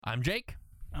I'm Jake.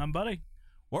 I'm Buddy.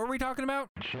 What were we talking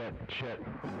about? Shit.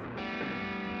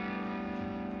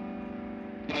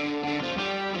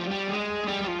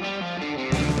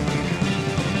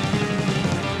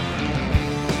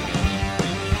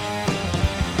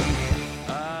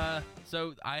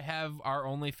 So I have our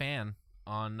only fan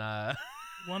on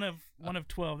One of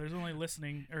 12. There's only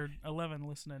 11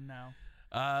 listening now.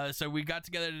 So we got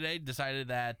together today, decided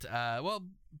that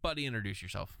Buddy, introduce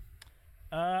yourself.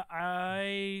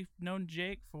 I've known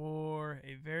Jake for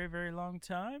a very, very long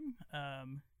time.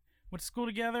 Went to school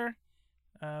together.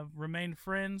 Remained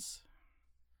friends.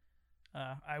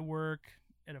 I work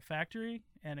at a factory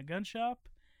and a gun shop.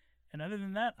 And other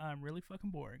than that, I'm really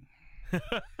fucking boring.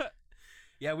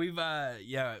 Yeah,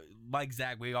 like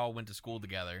Zack, we all went to school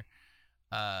together.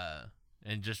 And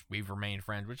we've remained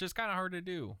friends, which is kind of hard to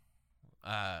do.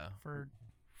 For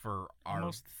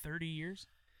almost 30 years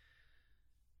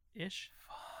ish.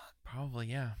 Fuck, probably,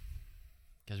 yeah.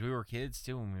 Because we were kids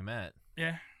too when we met.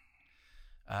 Yeah.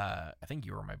 I think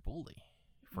you were my bully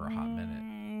for a hot minute.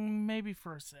 Maybe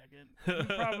for a second.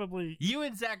 Probably. You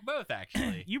and Zack both,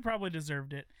 actually. You probably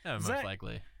deserved it. Most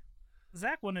likely.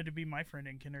 Zach wanted to be my friend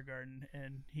in kindergarten,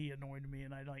 and he annoyed me,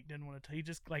 and I didn't want to. He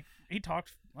just he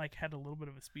talked had a little bit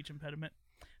of a speech impediment,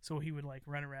 so he would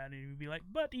run around and he would be like,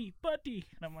 "Buddy,"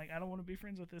 and I'm like, I don't want to be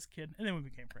friends with this kid, and then we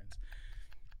became friends.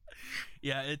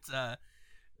 Yeah, it's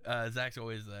Zach's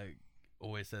always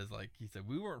says, he said,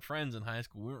 we weren't friends in high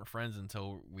school. We weren't friends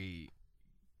until we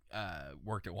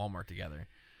worked at Walmart together,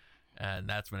 and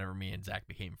that's whenever me and Zach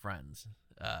became friends.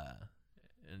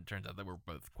 And it turns out that we're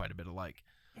both quite a bit alike.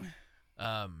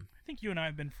 I think you and I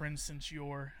have been friends since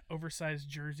your oversized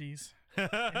jerseys in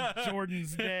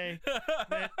Jordan's day,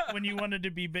 when you wanted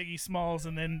to be Biggie Smalls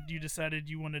and then you decided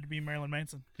you wanted to be Marilyn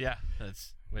Manson. Yeah,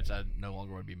 which I no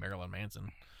longer want to be Marilyn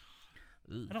Manson.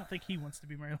 Ugh. I don't think he wants to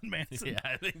be Marilyn Manson. Yeah,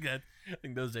 I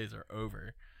think those days are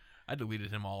over. I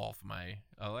deleted him all off my.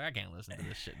 I can't listen to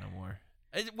this shit no more.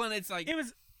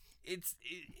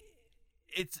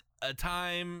 It's a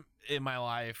time in my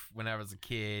life when I was a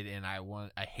kid and I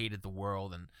hated the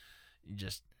world and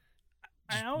just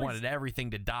wanted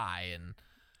everything to die, and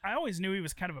I always knew he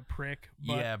was kind of a prick.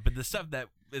 But the stuff that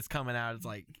is coming out, it's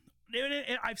like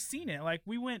I've seen it.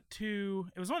 We went to,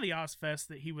 it was one of the Ozfests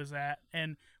that he was at,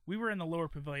 and we were in the lower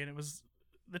pavilion. It was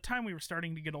the time we were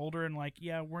starting to get older and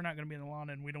we're not going to be in the lawn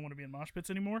and we don't want to be in mosh pits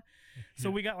anymore. So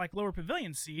we got lower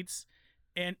pavilion seats,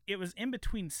 and it was in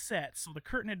between sets. So the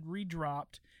curtain had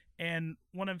redropped, and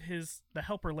one of the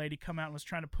helper lady come out and was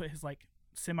trying to put his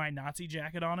semi-Nazi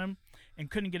jacket on him and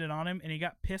couldn't get it on him, and he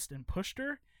got pissed and pushed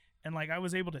her. And I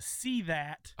was able to see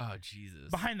that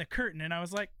behind the curtain, and I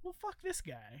was like, well, fuck this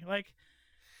guy.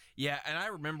 Yeah, and I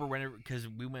remember because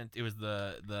we went, it was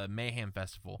the Mayhem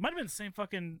Festival. Might have been the same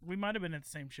we might have been at the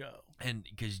same show. And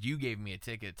because you gave me a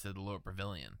ticket to the lower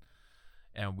pavilion,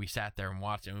 and we sat there and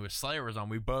watched it, and Slayer was on.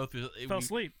 We both fell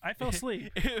asleep. I fell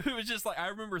asleep. It was just I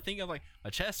remember thinking my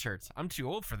chest hurts. I'm too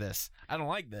old for this. I don't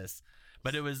like this.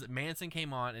 But it was Manson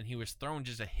came on, and he was throwing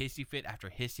just a hissy fit after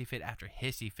hissy fit after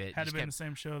hissy fit. Had to be the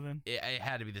same show then. It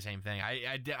had to be the same thing.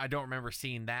 I don't remember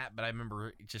seeing that, but I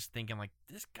remember just thinking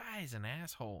this guy's an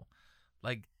asshole.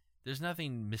 There's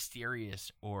nothing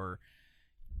mysterious or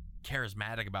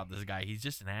charismatic about this guy. He's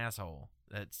just an asshole.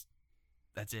 That's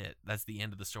it. That's the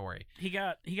end of the story. He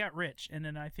got rich, and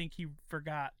then I think he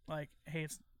forgot hey,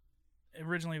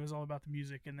 originally it was all about the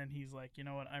music, and then he's like, you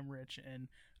know what, I'm rich and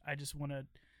I just want to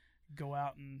go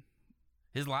out and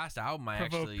his last album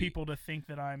provoke people to think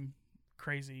that I'm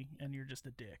crazy and you're just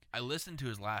a dick. I listened to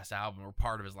his last album, or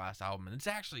part of his last album, and it's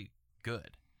actually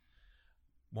good.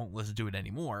 Won't listen to it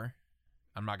anymore.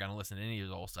 I'm not gonna listen to any of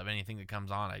his old stuff. Anything that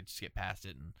comes on, I just get past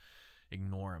it and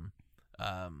ignore him.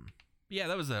 Yeah,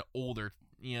 that was an older,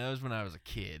 that was when I was a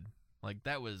kid.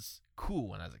 That was cool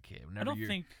when I was a kid. I don't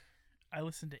think I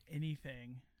listened to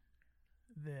anything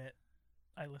that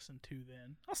I listened to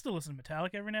then. I'll still listen to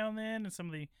Metallica every now and then, and some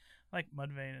of the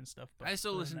Mudvayne and stuff. But I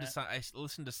still listen to some. I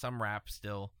listen to some rap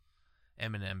still,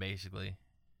 Eminem basically.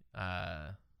 I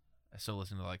still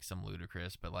listen to some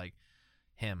Ludacris, but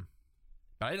him.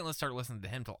 But I didn't start listening to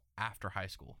him till after high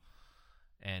school,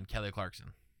 and Kelly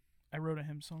Clarkson. I wrote a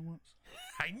him song once.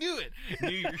 I knew it. I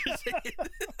knew you were gonna say it.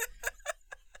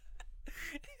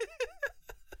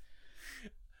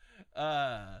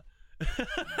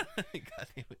 God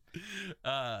damn it.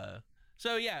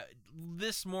 So yeah,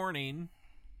 this morning,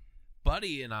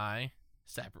 Buddy and I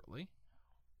separately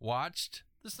watched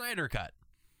the Snyder Cut.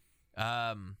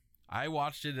 I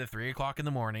watched it at 3:00 in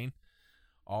the morning,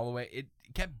 all the way. It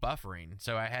kept buffering,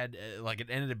 so I had it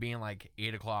ended up being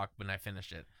 8:00 when I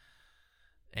finished it.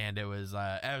 And it was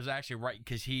actually right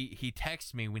because he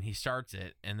texted me when he starts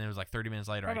it, and then it was like 30 minutes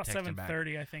later. About I texted him back.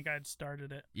 7:30, I think I'd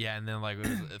started it. Yeah, and then like it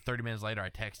was 30 minutes later, I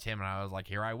text him, and I was like,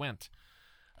 "Here I went."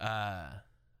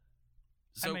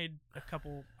 So I made a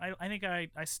couple. I think I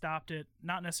stopped it,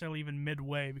 not necessarily even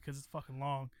midway because it's fucking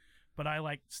long, but I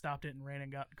like stopped it and ran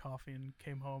and got coffee and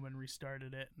came home and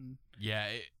restarted it. And yeah,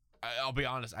 I'll be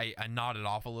honest, I nodded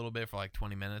off a little bit for like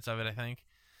 20 minutes of it, I think,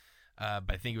 but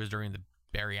I think it was during the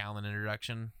Barry Allen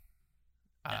introduction.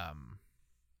 I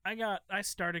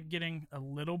started getting a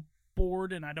little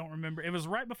bored, and I don't remember. It was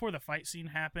right before the fight scene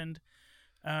happened,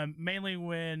 mainly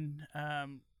when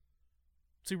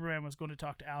Superman was going to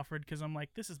talk to Alfred, because I'm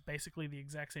like, this is basically the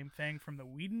exact same thing from the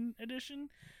Whedon edition.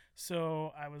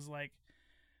 So I was like,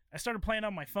 I started playing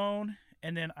on my phone,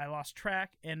 and then I lost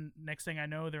track, and next thing I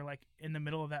know, they're like in the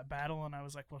middle of that battle, and I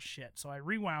was like, well, shit. So I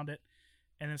rewound it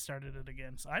and then started it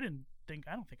again. So I don't think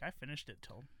I finished it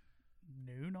till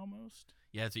noon almost.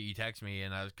 Yeah, so you text me,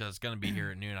 and I was gonna be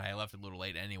here at noon. I left a little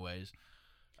late anyways.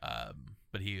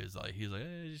 But he was like,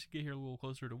 hey, just get here a little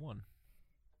closer to 1.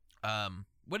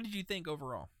 What did you think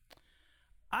overall?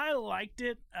 I liked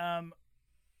it.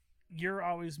 You're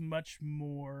always much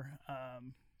more.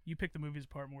 You pick the movies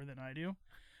apart more than I do.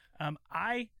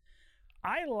 I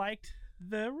liked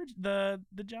the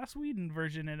Joss Whedon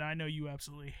version, and I know you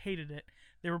absolutely hated it.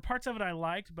 There were parts of it I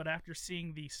liked, but after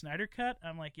seeing the Snyder cut,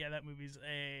 I'm like, yeah, that movie's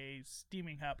a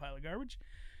steaming hot pile of garbage.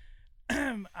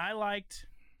 I liked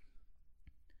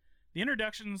the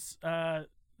introductions, the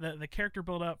character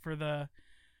build up for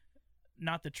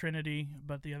not the Trinity,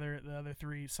 but the other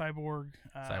 3, Cyborg,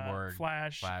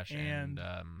 Flash, and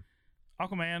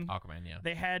Aquaman. Aquaman, yeah.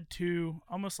 They had to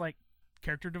almost like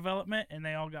character development, and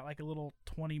they all got like a little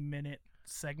 20-minute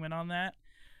segment on that.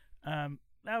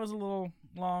 That was a little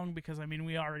long because I mean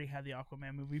we already had the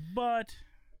Aquaman movie, but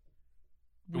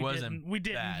we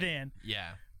didn't then.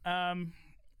 Yeah.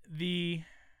 The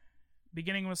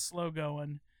beginning was slow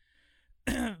going.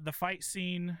 The fight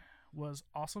scene was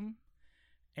awesome,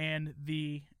 and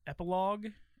the epilogue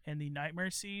and the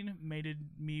nightmare scene made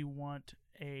me want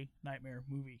a nightmare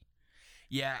movie.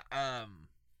 Yeah.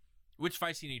 Which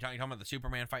fight scene are you talking? About the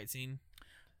Superman fight scene?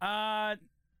 The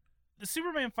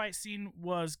Superman fight scene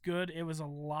was good. It was a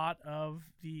lot of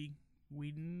the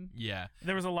Whedon. Yeah.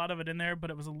 There was a lot of it in there,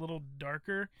 but it was a little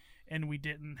darker, and we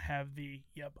didn't have the,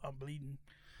 yep, I'm bleeding.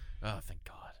 Oh, thank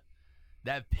God.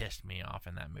 That pissed me off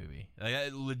in that movie. Like,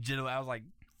 I was like,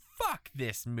 fuck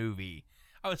this movie.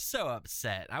 I was so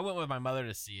upset. I went with my mother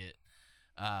to see it.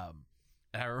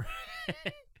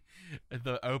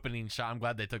 The opening shot, I'm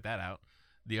glad they took that out.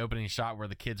 The opening shot where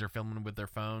the kids are filming with their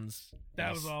phones.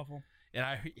 That was awful. And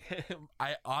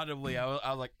I audibly, I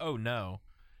was like, oh no.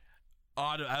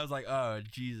 I was like, oh,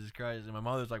 Jesus Christ. And my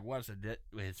mother's like, what's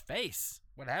his face?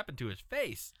 What happened to his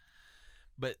face?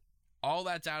 But all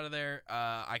that's out of there.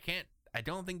 I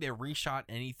don't think they reshot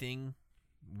anything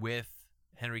with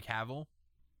Henry Cavill.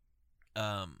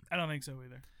 I don't think so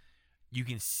either. You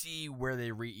can see where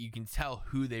you can tell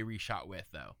who they reshot with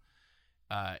though.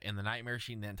 In the nightmare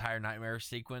scene, the entire nightmare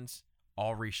sequence,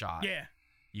 all reshot. Yeah.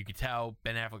 You can tell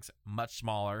Ben Affleck's much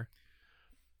smaller.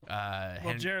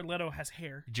 Jared Leto has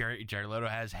hair. Jared Leto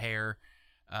has hair.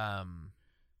 Joe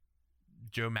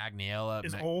Manganiello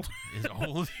is old. Is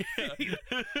old.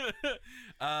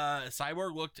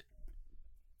 Cyborg looked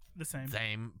the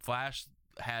same. Flash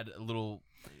had a little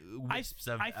wisps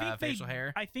of facial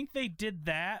hair. I think they did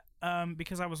that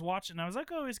because I was watching. I was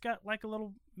like, oh, he's got like a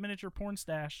little miniature porn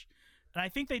stash. And I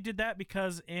think they did that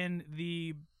because in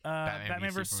the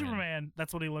Batman vs. Superman,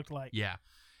 that's what he looked like. Yeah.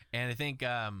 And I think,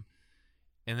 and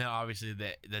then obviously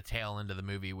the tail end of the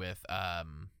movie with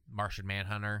Martian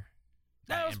Manhunter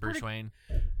and Bruce Wayne.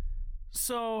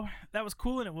 So that was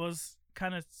cool, and it was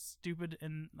kind of stupid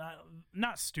and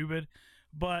not stupid,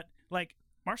 but like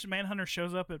Martian Manhunter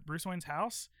shows up at Bruce Wayne's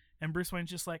house, and Bruce Wayne's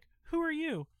just like, who are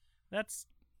you? That's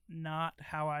not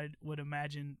how I would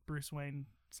imagine Bruce Wayne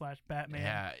 /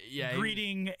 Batman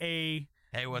greeting a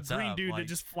hey, what's green up? dude like, that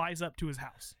just flies up to his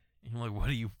house. I'm like,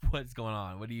 what's going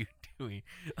on? What are you doing?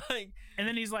 Like, and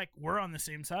then he's like, we're on the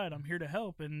same side. I'm here to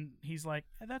help. And he's like,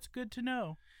 hey, that's good to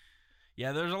know.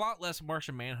 Yeah, there's a lot less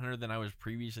Martian Manhunter than I was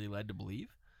previously led to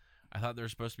believe. I thought there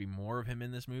was supposed to be more of him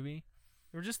in this movie.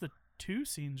 There were just the 2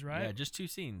 scenes, right? Yeah, just 2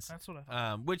 scenes. That's what I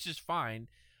thought. Which is fine.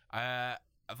 I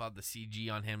thought the CG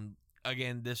on him,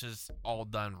 again, this is all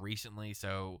done recently,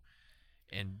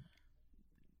 and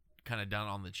kind of done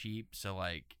on the cheap, so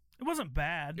like it wasn't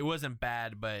bad. It wasn't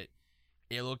bad, but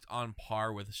it looked on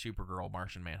par with Supergirl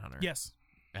Martian Manhunter. Yes.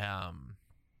 I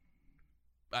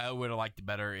would have liked it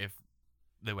better if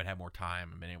they would have more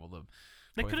time and been able to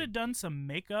They could have done some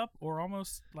makeup or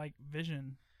almost like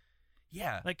Vision.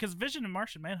 Yeah. Like, because Vision and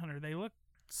Martian Manhunter, they look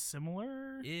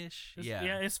similar-ish. Yeah.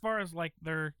 Yeah, as far as like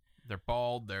they're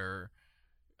bald, they're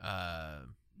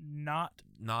not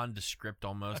nondescript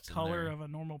almost. a color of a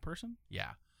normal person.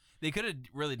 Yeah. They could have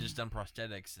really just done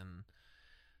prosthetics and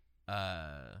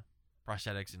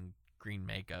green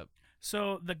makeup.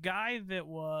 So the guy that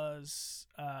was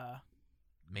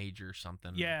Major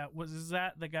something. yeah, is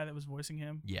that the guy that was voicing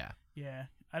him? Yeah. Yeah.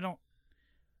 I don't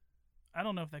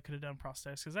know if that could have done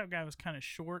prosthetics, because that guy was kind of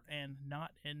short and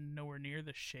not in nowhere near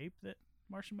the shape that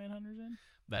Martian Manhunter's in.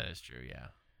 That is true, yeah.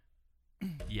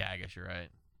 Yeah, I guess you're right.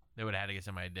 They would have had to get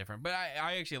somebody different. But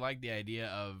I actually like the idea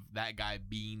of that guy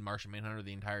being Martian Manhunter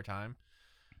the entire time.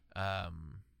 I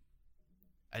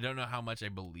don't know how much I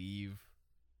believe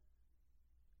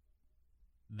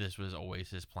this was always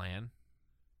his plan.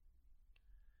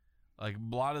 Like,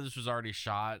 a lot of this was already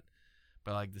shot,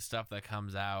 but like the stuff that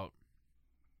comes out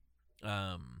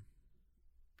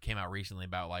came out recently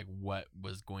about like what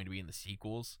was going to be in the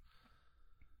sequels.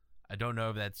 I don't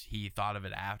know if he thought of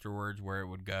it afterwards where it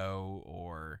would go,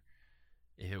 or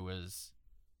if it was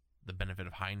the benefit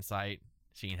of hindsight,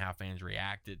 seeing how fans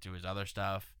reacted to his other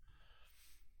stuff.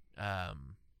 But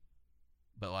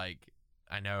like,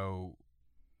 I know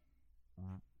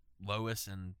Lois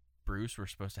and Bruce were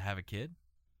supposed to have a kid.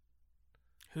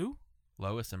 Who?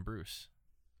 Lois and Bruce.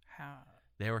 How?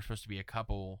 They were supposed to be a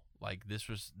couple. Like, this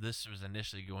was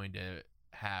initially going to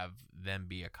have them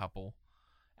be a couple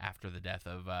after the death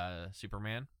of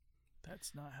Superman.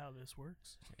 That's not how this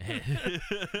works.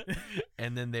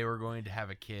 And then they were going to have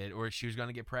a kid, or she was going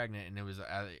to get pregnant, and it was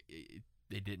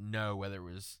they didn't know whether it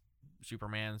was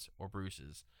Superman's or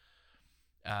Bruce's.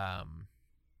 And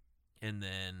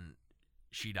then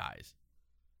she dies.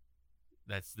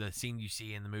 That's the scene you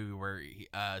see in the movie where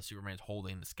Superman's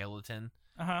holding the skeleton.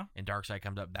 And Darkseid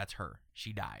comes up. That's her.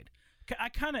 She died. I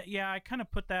kind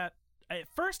of put that. At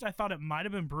first, I thought it might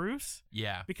have been Bruce.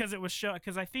 Yeah. Because it was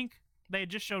because I think they had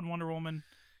just showed Wonder Woman.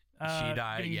 She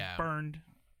died. Getting burned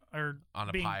or on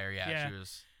a pyre. Yeah, she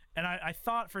was. And I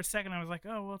thought for a second, I was like,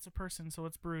 oh well, it's a person, so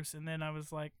it's Bruce. And then I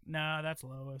was like, nah, that's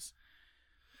Lois.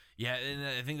 Yeah, and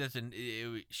I think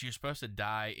she was supposed to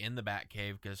die in the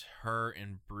Batcave because her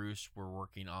and Bruce were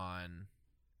working on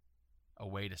a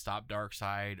way to stop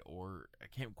Darkseid, or I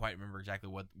can't quite remember exactly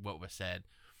what was said,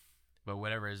 but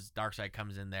whatever is, Darkseid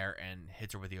comes in there and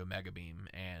hits her with the Omega Beam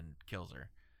and kills her,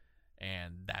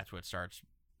 and that's what starts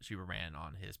Superman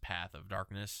on his path of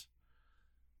darkness.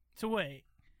 So wait,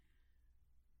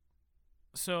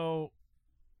 so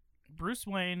Bruce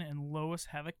Wayne and Lois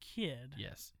have a kid.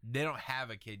 Yes, they don't have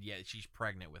a kid yet. She's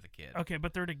pregnant with a kid. Okay,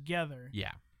 but they're together.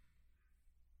 Yeah.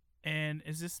 And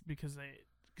is this because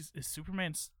is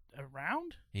Superman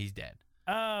around? He's dead.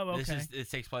 Oh, okay. It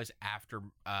takes place after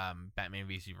Batman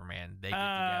v Superman. They get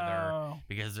together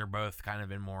because they're both kind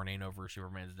of in mourning over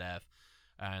Superman's death,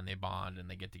 and they bond and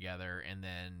they get together. And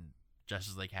then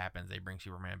Justice League happens. They bring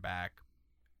Superman back,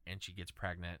 and she gets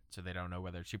pregnant, so they don't know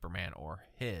whether it's Superman or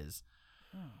his.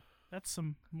 Oh, that's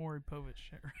some Maury Povich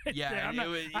shit, right? Yeah,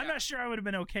 I'm not sure I would have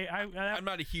been okay. I'm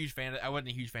not a huge fan. I wasn't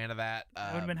a huge fan of that.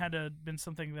 It would have been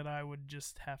something that I would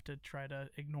just have to try to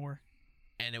ignore.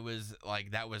 And it was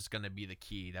like that was going to be the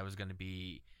key. That was going to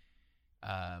be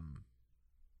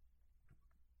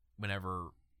whenever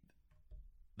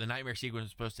the nightmare sequence was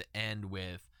supposed to end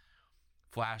with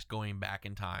Flash going back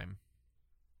in time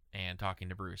and talking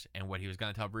to Bruce. And what he was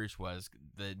going to tell Bruce was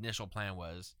the initial plan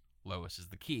was Lois is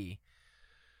the key.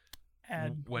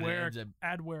 Wear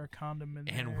a condom in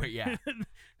there. Yeah.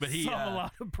 But he solve a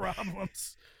lot of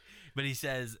problems. But he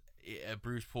says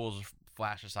Bruce pulls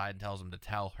Flash aside and tells him to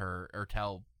tell her, or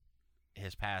tell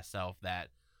his past self, that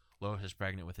Lois is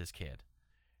pregnant with his kid,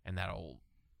 and that'll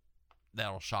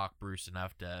shock Bruce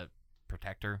enough to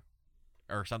protect her,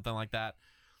 or something like that.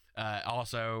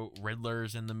 Also,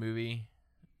 Riddler's in the movie.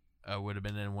 Would have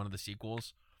been in one of the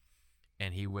sequels,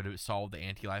 and he would have solved the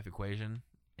anti-life equation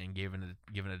and given it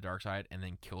to Darkseid, and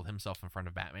then killed himself in front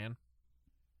of Batman.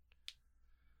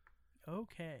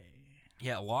 Okay.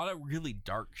 Yeah, a lot of really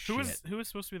dark shit. Who was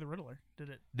supposed to be the Riddler?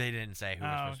 They didn't say who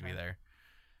was supposed to be there.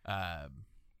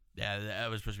 Yeah, that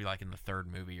was supposed to be like in the third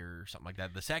movie or something like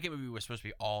that. The second movie was supposed to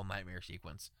be all nightmare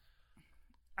sequence.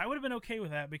 I would have been okay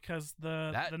with that because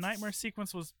the nightmare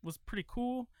sequence was pretty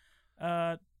cool.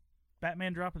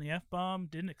 Batman dropping the F-bomb,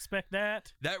 didn't expect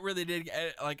that. That really did.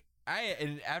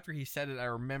 And after he said it, I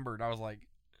remembered. I was like,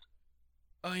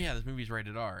 oh yeah, this movie's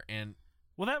rated R. And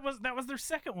well, that was their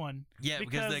second one. Yeah,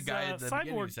 because the guy at the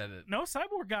beginning said it. No,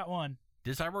 Cyborg got one.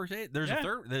 Did Cyborg say it? There's a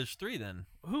third. There's 3 then.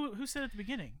 Who said at the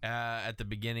beginning? At the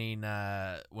beginning,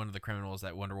 one of the criminals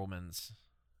that Wonder Woman's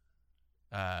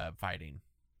fighting.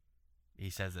 He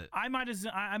says it. I might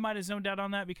have zoned out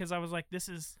on that because I was like, this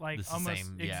is like almost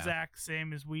exact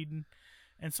same as Whedon,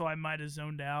 and so I might have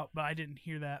zoned out, but I didn't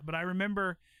hear that. But I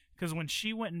remember because when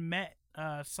she went and met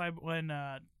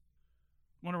Wonder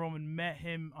Woman met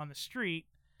him on the street.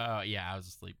 Yeah, I was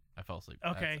asleep. I fell asleep.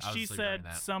 Okay, she said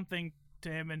something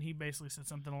to him, and he basically said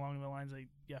something along the lines like,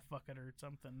 "Yeah, fuck it," or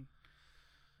something,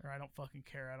 or "I don't fucking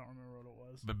care." I don't remember what it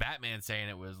was. But Batman saying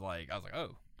it was like, I was like,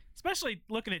 oh. Especially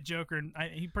looking at Joker, and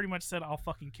he pretty much said, "I'll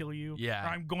fucking kill you." Yeah. Or,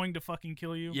 "I'm going to fucking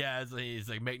kill you." Yeah, he's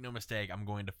like, make no mistake, I'm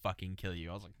going to fucking kill you.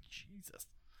 I was like, Jesus,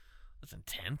 that's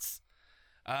intense.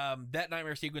 That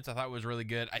nightmare sequence I thought was really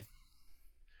good.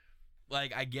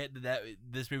 I get that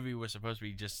this movie was supposed to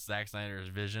be just Zack Snyder's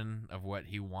vision of what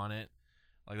he wanted.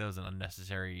 Like, that was an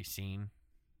unnecessary scene,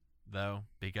 though,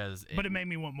 because but it made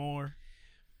me want more.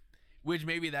 Which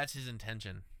maybe that's his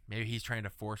intention. Maybe he's trying to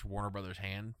force Warner Brothers'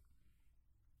 hand.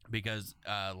 Because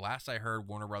last I heard,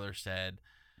 Warner Brothers said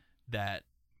that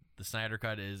the Snyder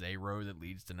Cut is a road that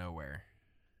leads to nowhere.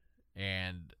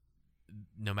 And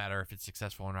no matter if it's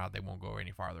successful or not, they won't go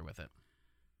any farther with it.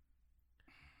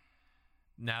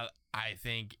 Now, I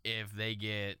think if they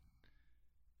get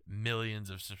millions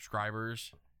of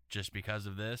subscribers just because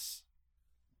of this,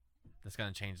 that's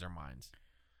going to change their minds.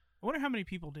 I wonder how many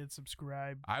people did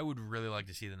subscribe. I would really like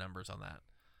to see the numbers on that.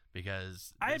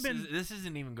 Because this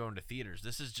isn't even going to theaters.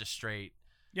 This is just straight.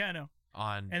 Yeah, I know.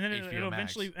 On and then HBO it'll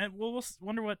Max. eventually, and we'll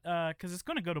wonder what, because it's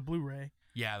going to go to Blu-ray.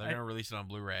 Yeah, they're going to release it on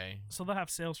Blu-ray. So they'll have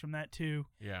sales from that too.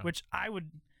 Yeah. Which I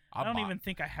don't even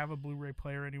think I have a Blu-ray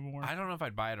player anymore. I don't know if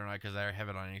I'd buy it or not because I have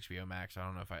it on HBO Max. I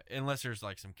don't know if unless there's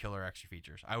like some killer extra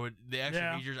features. The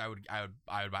extra features I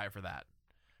would buy it for that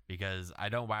because I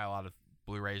don't buy a lot of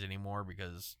Blu-rays anymore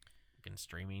because.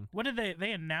 Streaming. What did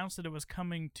they announced that it was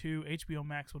coming to HBO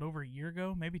Max? What, over a year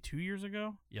ago? Maybe 2 years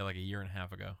ago? Yeah, like a year and a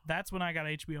half ago. That's when I got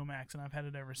HBO Max, and I've had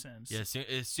it ever since. Yeah,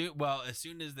 as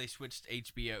soon as they switched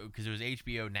HBO, because it was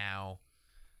HBO Now,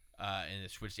 and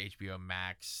it switched to HBO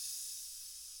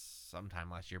Max sometime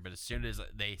last year. But as soon as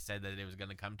they said that it was going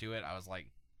to come to it, I was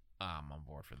like, I'm on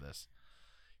board for this,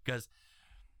 because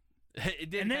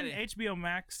it did. And then HBO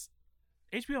Max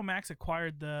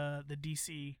acquired the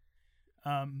DC.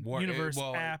 Universe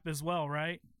app as well,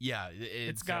 right? Yeah,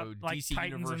 it's got like DC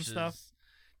Titans and stuff.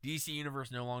 DC Universe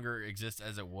no longer exists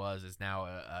as it was. It's now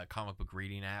a comic book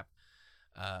reading app.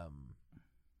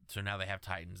 So now they have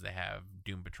Titans, they have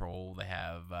Doom Patrol, they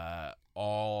have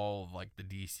all of, like, the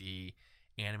DC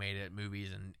animated movies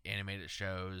and animated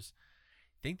shows.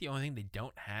 I think the only thing they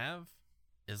don't have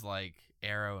is like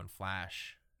Arrow and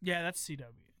Flash. Yeah, that's CW.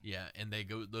 Yeah, and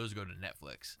those go to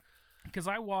Netflix. Because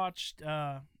I watched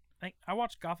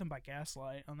Gotham by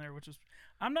Gaslight on there, which is,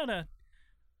 I'm not a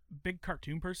big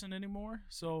cartoon person anymore,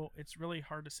 so it's really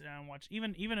hard to sit down and watch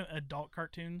even adult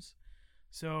cartoons.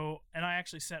 So, and I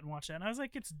actually sat and watched that, and I was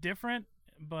like, it's different,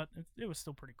 but it was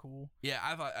still pretty cool. Yeah,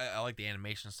 I like the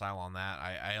animation style on that.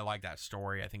 I like that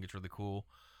story. I think it's really cool.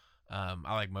 I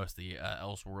like most of the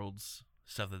Elseworlds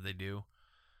stuff that they do.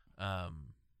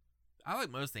 I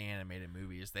like most of the animated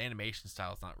movies. The animation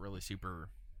style is not really super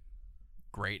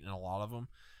great in a lot of them.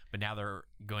 But now they're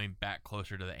going back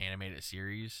closer to the animated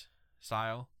series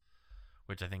style,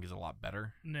 which I think is a lot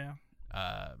better. Yeah.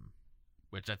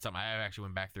 Which that's something I actually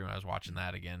went back through and I was watching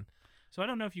that again. So I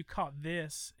don't know if you caught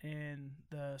this in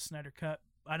the Snyder Cut.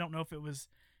 I don't know if it was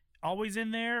always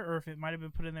in there or if it might have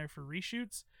been put in there for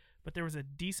reshoots, but there was a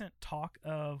decent talk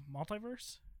of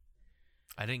multiverse.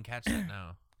 I didn't catch that,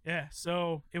 no. Yeah,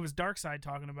 so it was Darkseid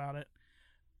talking about it.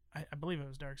 I believe it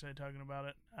was Darkseid talking about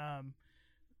it.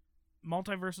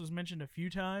 Multiverse was mentioned a few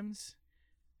times,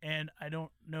 and I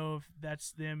don't know if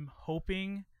that's them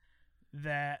hoping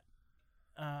that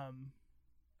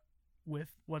with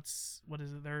what is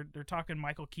it, they're talking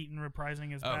Michael Keaton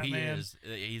reprising as Batman. He is.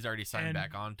 He's already signed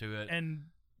back onto it. And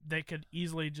they could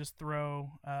easily just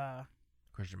throw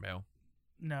Christian Bale.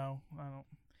 No, I don't.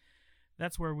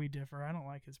 That's where we differ. I don't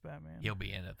like his Batman. He'll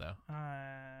be in it though.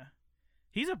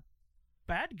 He's a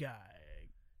bad guy.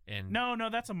 And no,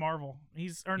 that's a Marvel.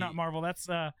 Not Marvel. That's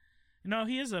no,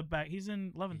 he is he's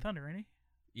in Love and Thunder, ain't he?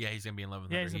 Yeah, he's gonna be in Love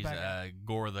and Thunder. He's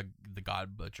Gore the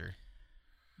God Butcher.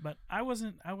 But I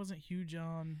wasn't huge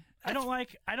on. I don't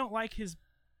like his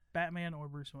Batman or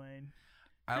Bruce Wayne.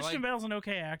 Christian Bale's an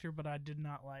okay actor, but I did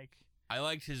not like. I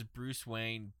liked his Bruce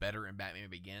Wayne better in Batman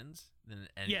Begins than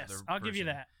any other person. I'll give you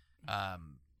that.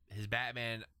 His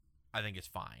Batman, I think, is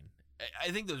fine.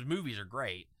 I think those movies are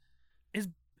great.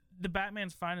 The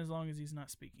Batman's fine as long as he's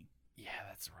not speaking. Yeah,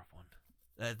 that's a rough one.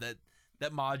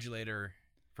 that modulator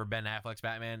for Ben Affleck's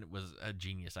Batman was a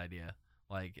genius idea.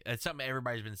 Like, it's something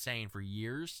everybody's been saying for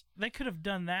years. They could have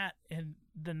done that in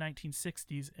the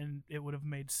 1960s, and it would have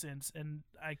made sense. And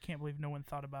I can't believe no one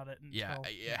thought about it. Until,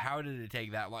 How did it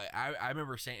take that long? I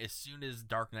remember saying as soon as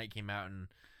Dark Knight came out, and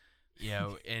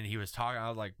and he was talking, I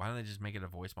was like, why don't they just make it a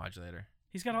voice modulator?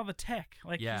 He's got all the tech.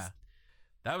 Like,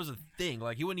 that was a thing.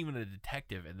 Like, he wasn't even a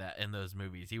detective in those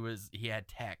movies. He had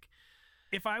tech.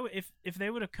 If they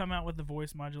would have come out with the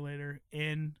voice modulator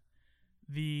in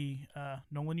the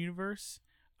Nolan universe,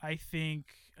 I think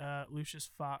Lucius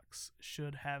Fox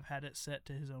should have had it set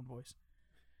to his own voice,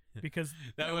 because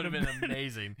that would have been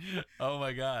amazing. Oh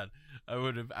my god, I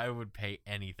would pay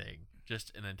anything.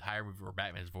 Just an entire movie where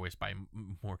Batman's voiced by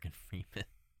Morgan Freeman.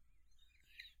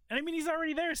 And I mean, he's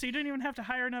already there, so you didn't even have to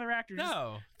hire another actor.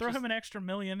 No, throw him an extra $1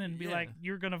 million and be like,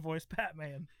 "You're gonna voice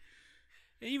Batman."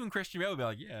 Even Christian Bale would be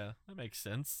like, "Yeah, that makes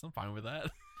sense. I'm fine with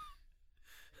that."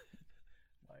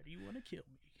 Why do you want to kill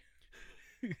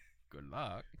me? Good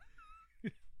luck.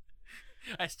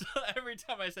 I still, every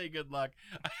time I say good luck,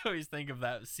 I always think of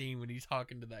that scene when he's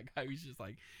talking to that guy. He's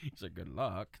like, good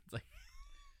luck. It's like,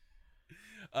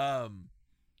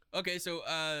 okay, so,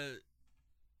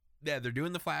 they're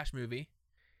doing the Flash movie.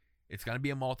 It's going to be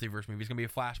a multiverse movie. It's going to be a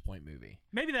Flashpoint movie.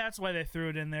 Maybe that's why they threw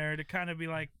it in there, to kind of be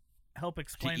like, help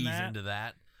explain to ease into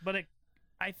that. But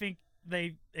I think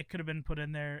it could have been put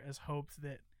in there as hopes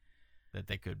that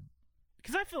they could,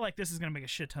 because I feel like this is going to make a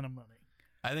shit ton of money.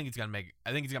 I think it's gonna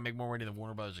make more money than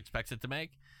Warner Brothers expects it to make.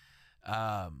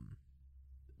 But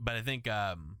I think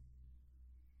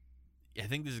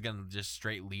this is gonna just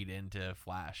straight lead into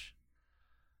Flash.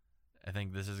 I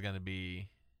think this is gonna be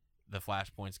the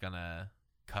Flashpoint's gonna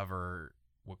cover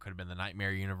what could have been the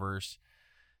Nightmare universe.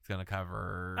 It's gonna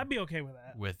cover. I'd be okay with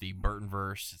that. With the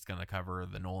Burtonverse, it's gonna cover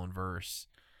the Nolanverse.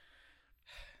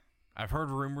 I've heard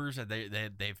rumors that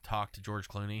they've talked to George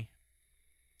Clooney.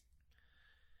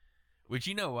 Which,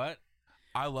 you know what?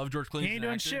 I love George Clooney. He ain't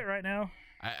doing shit right now.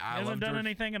 He hasn't done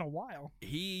anything in a while.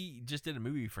 He just did a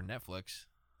movie for Netflix.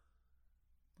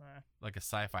 Like a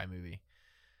sci-fi movie.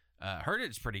 Heard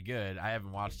it's pretty good. I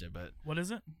haven't watched it, but... What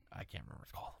is it? I can't remember what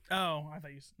it's called. Oh, I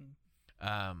thought you...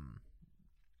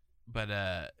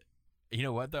 But, you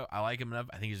know what, though? I like him enough.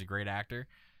 I think he's a great actor.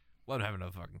 Let him have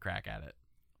another fucking crack at it.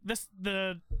 I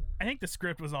think the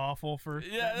script was awful for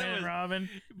Batman and Robin.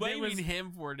 Blaming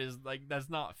him for it is like, that's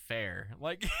not fair.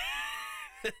 Like,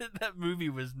 that movie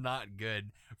was not good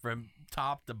from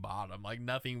top to bottom. Like,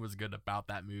 nothing was good about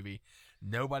that movie.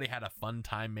 Nobody had a fun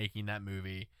time making that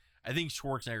movie. I think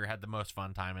Schwarzenegger had the most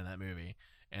fun time in that movie,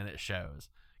 and it shows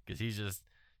because he's just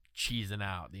cheesing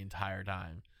out the entire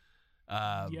time.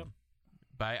 Yep.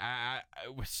 But I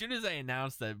as soon as I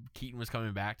announced that Keaton was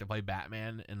coming back to play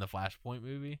Batman in the Flashpoint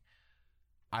movie,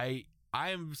 I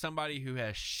am somebody who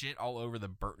has shit all over the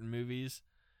Burton movies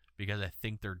because I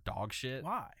think they're dog shit.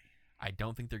 Why? I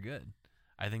don't think they're good.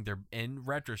 I think they're, in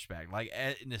retrospect, like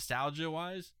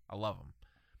nostalgia-wise, I love them.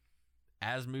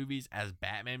 As movies, as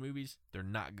Batman movies, they're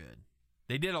not good.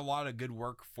 They did a lot of good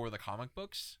work for the comic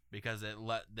books because it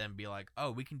let them be like,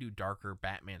 oh, we can do darker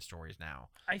Batman stories now.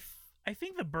 I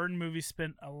think the Burton movies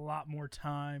spent a lot more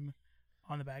time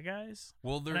on the bad guys.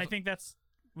 Well, and I think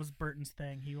was Burton's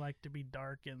thing. He liked to be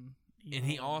dark and evil. And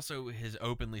he also has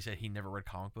openly said he never read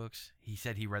comic books. He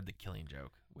said he read The Killing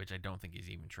Joke, which I don't think is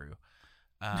even true.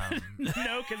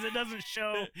 No, because it doesn't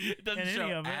show. It doesn't show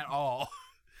any of it at all.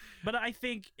 But I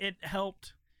think it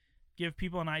helped give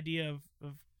people an idea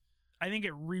of I think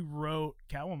it rewrote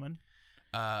Catwoman.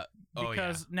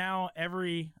 Because now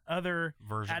every other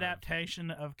version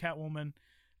adaptation of Catwoman,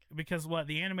 because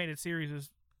the animated series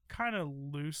is kind of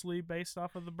loosely based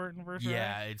off of the Burtonverse.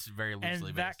 Yeah, right? it's very loosely based.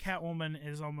 And that Catwoman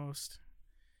is almost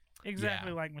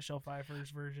exactly like Michelle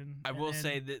Pfeiffer's version. I will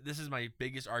say that this is my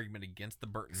biggest argument against the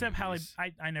Burton except movies.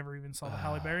 I never even saw the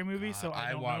Halle Berry movie, so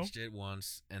I don't watched know. it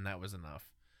once, and that was enough.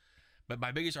 But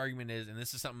my biggest argument is, and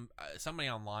this is something somebody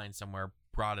online somewhere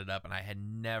brought it up, and I had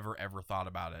never ever thought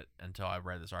about it until I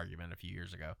read this argument a few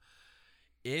years ago.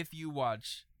 If you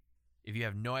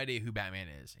have no idea who Batman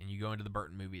is, and you go into the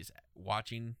Burton movies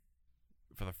watching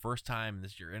for the first time, and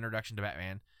this is your introduction to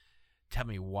Batman, tell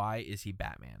me, why is he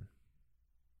Batman?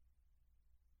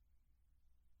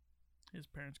 His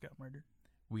parents got murdered.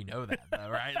 We know that, though,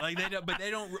 right? Like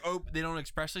they don't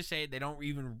expressly say it. They don't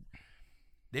even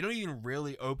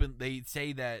really open. They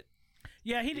say that.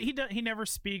 Yeah, he never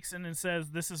speaks and then says,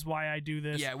 "This is why I do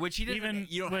this." Yeah, which he doesn't. Even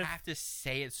you don't have to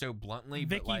say it so bluntly.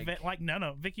 Vicky, but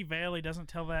no, Vicky Vale. He doesn't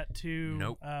tell that to.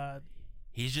 Nope.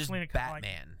 He's just Selena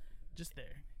Batman. just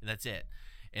there. And that's it.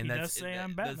 And he does say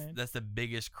I'm Batman. That's the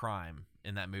biggest crime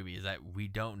in that movie, is that we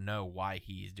don't know why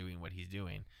he's doing what he's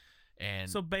doing. And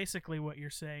so basically what you're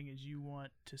saying is you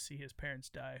want to see his parents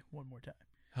die one more time.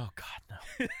 oh God,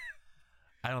 no.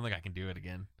 I don't think I can do it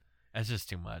again. That's just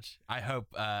too much. I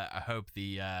hope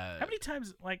the How many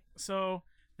times, like, so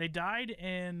they died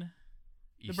in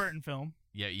the Burton film.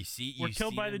 Yeah, you see were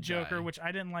killed by the Joker, which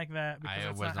I didn't like that because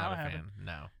that's was not how not it a happened. fan.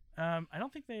 No. I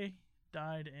don't think they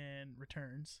died in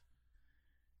Returns.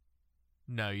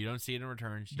 No, you don't see it in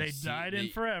Returns. They died in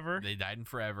Forever. They died in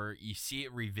Forever. You see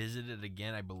it revisited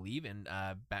again, I believe, in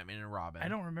Batman and Robin. I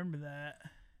don't remember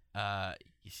that.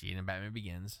 You see it in Batman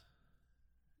Begins.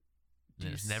 Do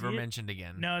It's you never see it? mentioned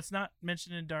again. No, it's not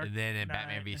mentioned in Dark And then in Knight.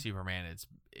 Batman v Superman, it's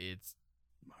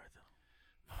Martha.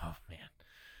 oh man.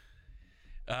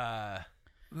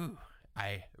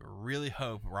 I really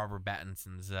hope Robert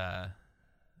Pattinson's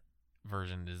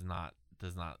version does not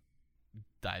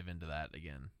dive into that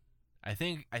again. I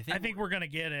think we're gonna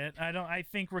get it. I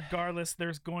think regardless,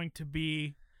 there's going to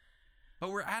be.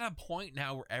 But we're at a point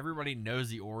now where everybody knows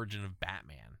the origin of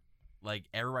Batman. Like,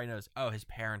 everybody knows, oh, his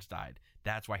parents died.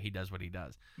 That's why he does what he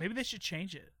does. Maybe they should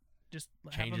change it. Just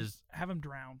have him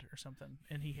drowned or something.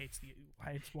 And he hates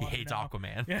water. He hates now.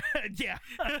 Aquaman. Yeah.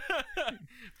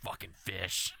 Fucking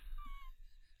fish.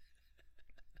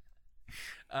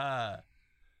 Yeah,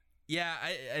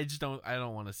 I just don't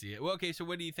want to see it. Well, okay, so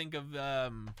what do you think of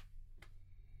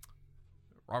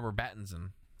Robert Pattinson?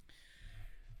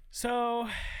 So,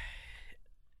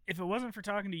 if it wasn't for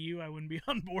talking to you, I wouldn't be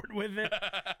on board with it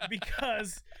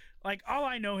because, like, all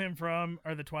I know him from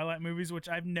are the Twilight movies, which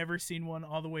I've never seen one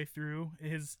all the way through.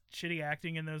 His shitty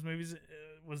acting in those movies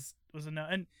was enough.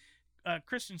 And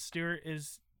Kristen Stewart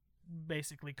is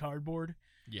basically cardboard.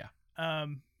 Yeah.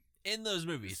 In those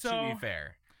movies, so, to be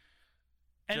fair.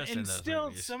 And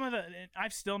still,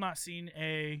 I've still not seen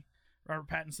a Robert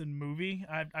Pattinson movie.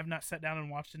 I've not sat down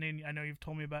and watched any. I know you've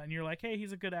told me about it, and you're like, hey,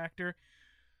 he's a good actor.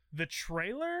 The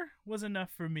trailer was enough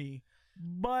for me.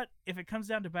 But if it comes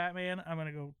down to Batman, I'm going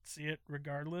to go see it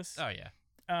regardless. Oh, yeah.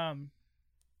 And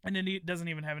then it doesn't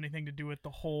even have anything to do with the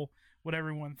whole, what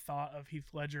everyone thought of Heath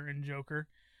Ledger and Joker.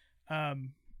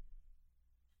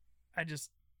 It's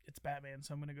Batman,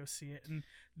 so I'm going to go see it. And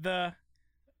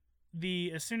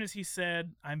as soon as he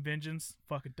said, I'm vengeance,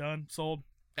 fuck it, done, sold.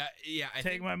 Yeah, I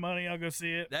Take my money, I'll go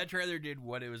see it. That trailer did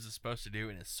what it was supposed to do,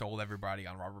 and it sold everybody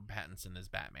on Robert Pattinson as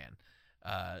Batman.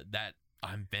 That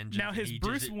I'm vengeance. Now his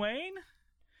Bruce Wayne,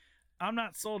 I'm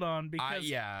not sold on because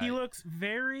he looks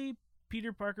very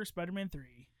Peter Parker Spider-Man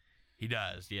 3. He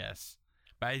does, yes.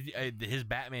 But his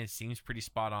Batman seems pretty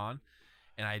spot on,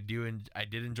 and I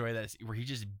did enjoy that where he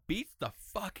just beats the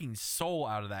fucking soul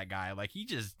out of that guy. Like, he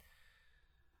just,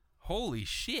 holy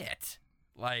shit!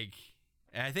 Like,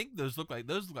 and I think those look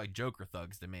like Joker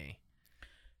thugs to me.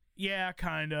 Yeah,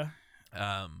 kinda.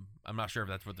 I'm not sure if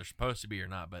that's what they're supposed to be or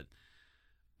not, but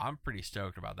I'm pretty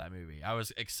stoked about that movie. I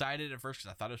was excited at first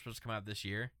because I thought it was supposed to come out this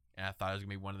year, and I thought it was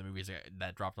gonna be one of the movies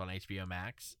that dropped on HBO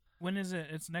Max. When is it?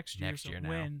 It's next year. Next year now.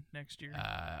 When next year?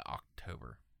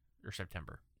 October or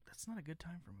September. That's not a good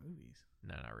time for movies.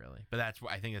 No, not really. But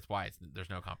I think that's why there's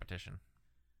no competition.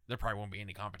 There probably won't be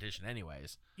any competition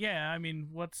anyways. Yeah, I mean,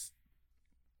 because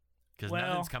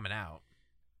nothing's coming out.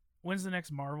 When's the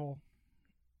next Marvel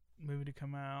movie to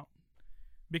come out?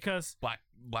 Because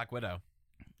Black Widow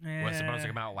was supposed to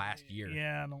come out last year.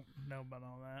 Yeah, I don't know about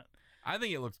all that. I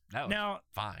think it looks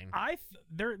fine.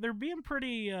 They're being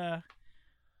pretty.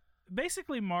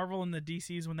 Basically, Marvel and the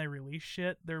DCs, when they release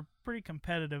shit, they're pretty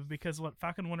competitive because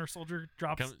Falcon Winter Soldier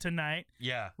drops tonight.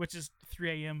 Yeah, which is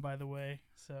 3 a.m. by the way.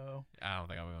 So I don't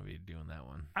think I'm gonna be doing that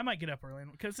one. I might get up early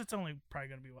because it's only probably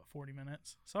gonna be 40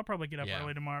 minutes. So I'll probably get up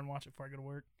early tomorrow and watch it before I go to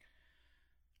work.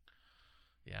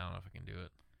 Yeah, I don't know if I can do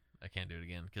it. I can't do it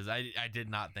again because I did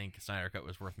not think Snyder Cut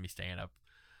was worth me staying up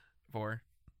for.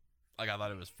 Like, I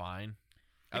thought it was fine.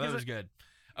 I thought it was good.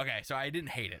 Okay, so I didn't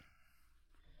hate it.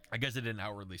 I guess I didn't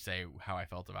outwardly say how I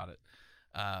felt about it.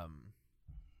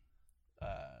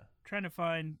 Trying to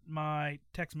find my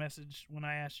text message when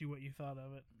I asked you what you thought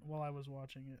of it while I was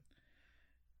watching it.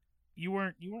 You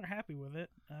weren't happy with it.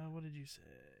 What did you say?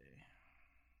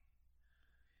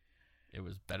 It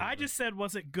was better. I just said,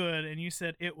 was it good? And you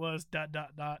said it was ...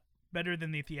 better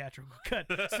than the theatrical cut.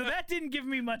 So that didn't give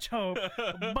me much hope.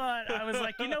 But I was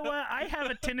like, you know what? I have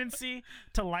a tendency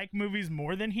to like movies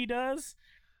more than he does.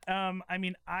 I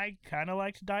mean, I kind of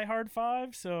liked Die Hard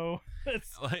 5, so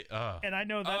it's and I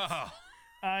know that's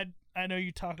I know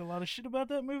you talk a lot of shit about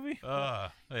that movie.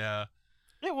 Yeah.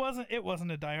 It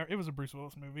wasn't a Die Hard. It was a Bruce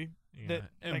Willis movie that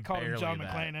they called him John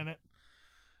McClane in it.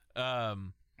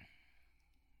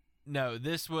 No,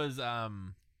 this was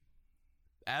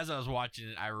as I was watching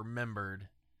it, I remembered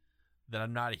that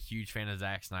I'm not a huge fan of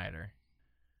Zack Snyder.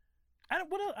 I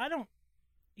don't.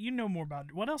 You know more about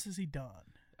it. What else has he done?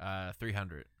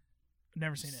 300.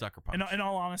 Never seen Sucker it. Punch. In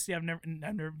all honesty, I've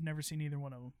never seen either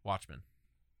one of them. Watchmen.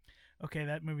 Okay,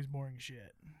 that movie's boring as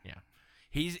shit. Yeah,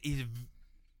 he's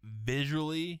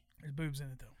visually. There's boobs in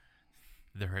it though.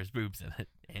 There is boobs in it,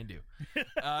 and do.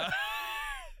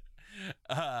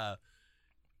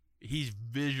 He's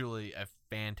visually a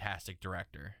fantastic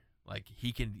director. Like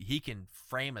he can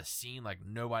frame a scene like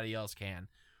nobody else can.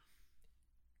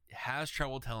 Has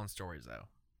trouble telling stories though,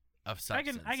 of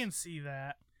substance. I can see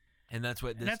that, and that's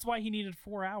why he needed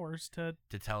 4 hours to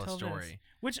tell a story. This.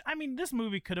 Which I mean, this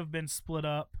movie could have been split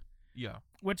up. Yeah.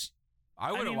 Which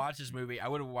I would have watched this movie. I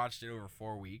would have watched it over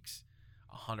 4 weeks,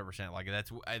 100%. Like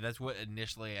that's what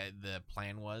initially the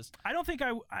plan was. I don't think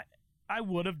I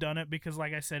would have done it because,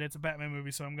 like I said, it's a Batman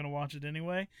movie, so I'm gonna watch it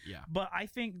anyway. Yeah. But I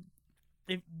think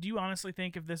do you honestly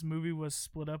think if this movie was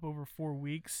split up over 4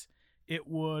 weeks, it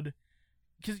would?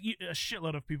 Because a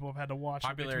shitload of people have had to watch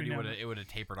popularity would have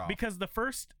tapered off because the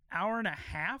first hour and a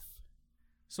half.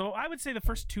 So I would say the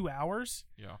first 2 hours,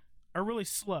 are really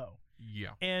slow.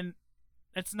 Yeah, and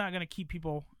it's not gonna keep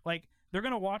people like they're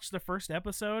gonna watch the first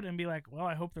episode and be like, well,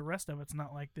 I hope the rest of it's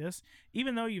not like this.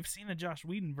 Even though you've seen the Joss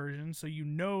Whedon version, so you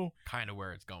know kind of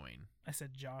where it's going. I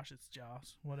said Josh, it's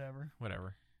Joss, whatever.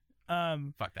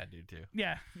 Fuck that dude too.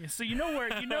 Yeah. So you know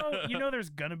where you know there's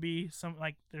gonna be some of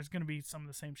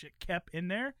the same shit kept in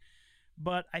there,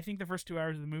 but I think the first 2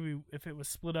 hours of the movie, if it was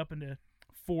split up into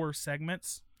 4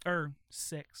 segments or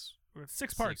 6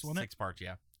 parts, wasn't it? 6 parts,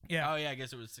 yeah. Yeah. Oh yeah, I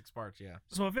guess it was 6 parts, yeah.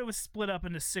 So if it was split up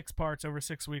into 6 parts over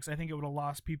 6 weeks, I think it would have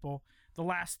lost people. The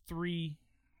last 3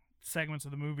 segments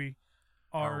of the movie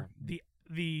are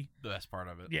the best part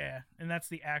of it. Yeah, and that's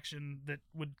the action that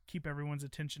would keep everyone's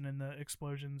attention and the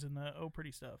explosions and the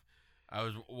pretty stuff. I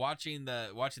was watching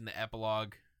the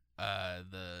epilogue,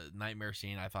 the nightmare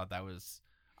scene.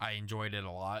 I enjoyed it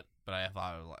a lot, but I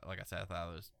thought, like I said, I thought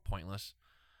it was pointless.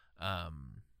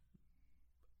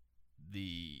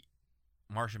 The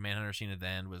Martian Manhunter scene at the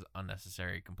end was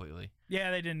unnecessary completely.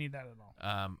 Yeah, they didn't need that at all.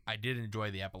 I did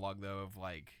enjoy the epilogue though, of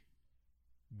like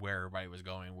where everybody was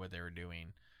going, what they were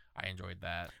doing. I enjoyed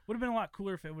that. Would have been a lot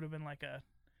cooler if it would have been like a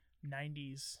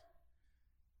 90s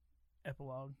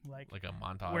epilogue, like a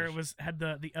montage where it had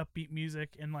the upbeat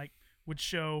music and like would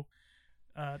show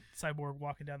Cyborg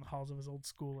walking down the halls of his old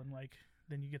school, and like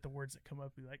then you get the words that come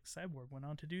up, be like, Cyborg went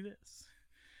on to do this.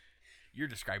 You're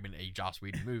describing a Joss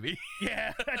Whedon movie.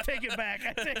 Yeah, I take it back.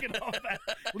 I take it all back.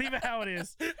 Leave it how it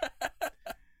is.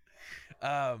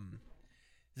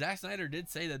 Zack Snyder did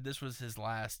say that this was his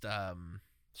last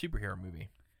superhero movie.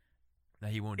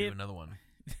 That he won't do another one.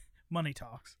 Money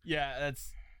talks. Yeah,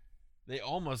 they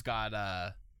almost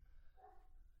got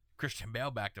Christian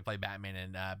Bale back to play Batman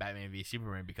in Batman v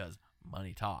Superman because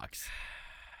money talks.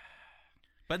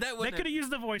 But they could have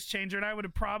used the voice changer, and I would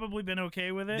have probably been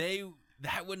okay with it.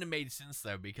 That wouldn't have made sense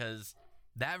though, because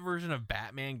that version of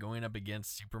Batman going up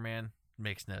against Superman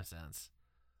makes no sense.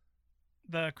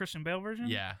 The Christian Bale version?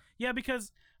 Yeah,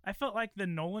 because I felt like the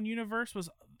Nolan universe was.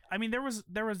 I mean, there was.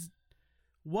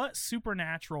 What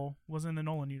supernatural was in the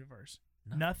Nolan universe?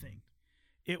 Nothing.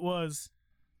 It was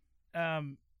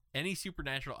any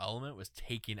supernatural element was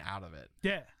taken out of it.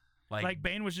 Yeah. Like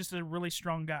Bane was just a really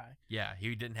strong guy. Yeah,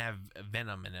 he didn't have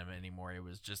venom in him anymore. It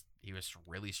was just he was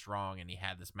really strong, and he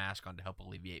had this mask on to help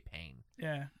alleviate pain.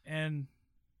 Yeah, and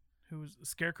who was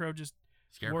Scarecrow?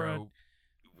 Scarecrow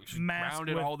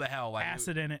grounded all the hell, like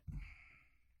acid in it.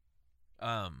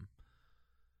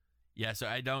 Yeah, so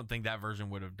I don't think that version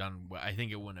would have done. I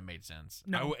think it wouldn't have made sense.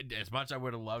 No. As much I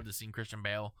would have loved to see Christian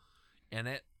Bale in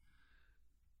it.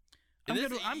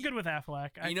 I'm good with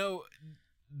Affleck.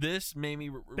 This made me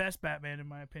best Batman in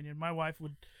my opinion. My wife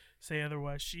would say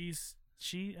otherwise.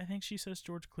 I think she says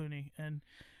George Clooney, and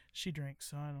she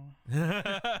drinks, so I don't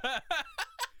know.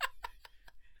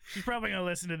 She's probably gonna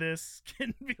listen to this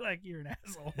and be like, "You're an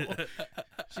asshole."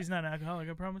 She's not an alcoholic,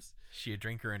 I promise. She a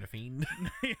drinker and a fiend.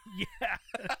 Yeah,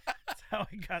 that's how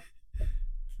I got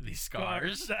these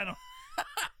scars. I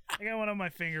got one on my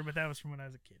finger, but that was from when I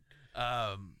was a kid.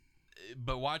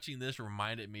 But watching this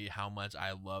reminded me how much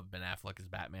I love Ben Affleck as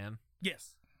Batman.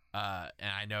 Yes. And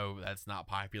I know that's not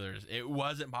popular. It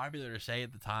wasn't popular to say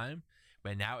at the time,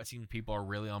 but now it seems people are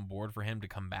really on board for him to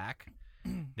come back.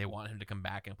 They want him to come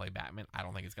back and play Batman. I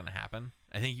don't think it's going to happen.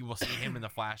 I think you will see him in the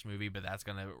Flash movie, but that's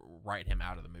going to write him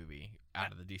out of the movie,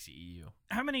 out of the DCEU.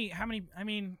 How many, I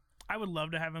mean, I would love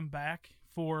to have him back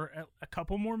for a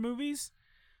couple more movies,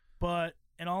 but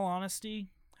in all honesty,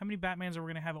 how many Batmans are we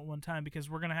going to have at one time? Because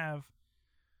we're going to have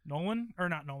Nolan, or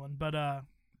not Nolan, but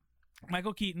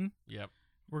Michael Keaton. Yep.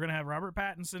 We're going to have Robert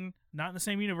Pattinson, not in the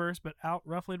same universe, but out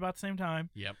roughly about the same time.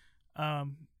 Yep.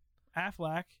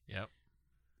 Affleck. Yep.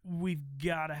 We've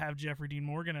got to have Jeffrey Dean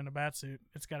Morgan in a batsuit.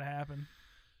 It's got to happen.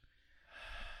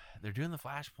 They're doing the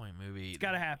Flashpoint movie. It's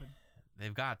got to happen.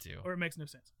 They've got to. Or it makes no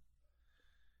sense.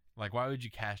 Like, why would you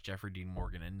cast Jeffrey Dean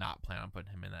Morgan and not plan on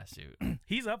putting him in that suit?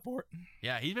 He's up for it.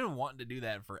 Yeah, he's been wanting to do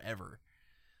that forever.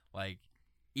 Like,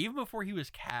 even before he was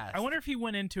cast. I wonder if he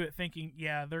went into it thinking,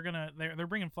 yeah, they're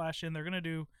bringing Flash in. They're gonna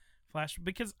do Flash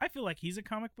because I feel like he's a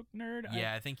comic book nerd.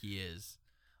 Yeah, I think he is.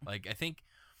 Like, I think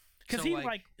because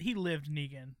he lived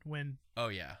Negan when. Oh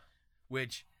yeah,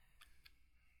 which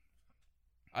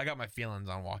I got my feelings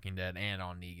on Walking Dead and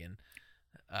on Negan.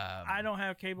 I don't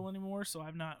have cable anymore, so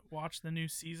I've not watched the new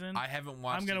season. I haven't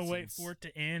watched. I'm gonna wait for it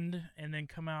to end and then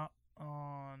come out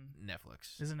on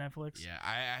Netflix. Is it Netflix? Yeah,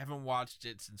 I haven't watched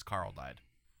it since Carl died.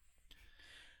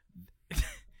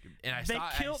 And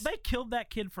they killed that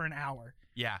kid for an hour.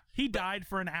 Yeah, he died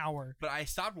for an hour. But I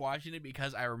stopped watching it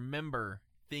because I remember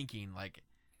thinking, like,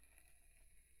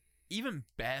 even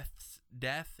Beth's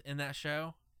death in that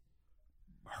show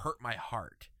hurt my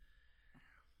heart.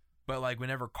 But like,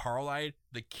 whenever Carl died,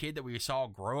 the kid that we saw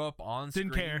grow up on screen,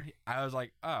 didn't care. I was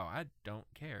like, oh, I don't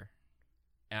care.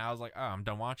 And I was like, oh, I'm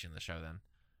done watching the show then.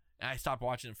 And I stopped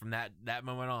watching it from that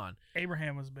moment on.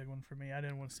 Abraham was a big one for me. I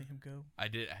didn't want to see him go. I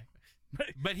did.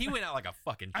 But he went out like a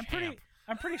fucking champ.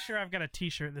 I'm pretty sure I've got a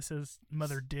T-shirt that says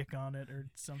 "Mother Dick" on it or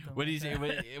something. What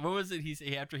was it? He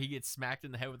said after he gets smacked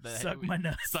in the head with the suck my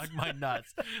nuts. Suck my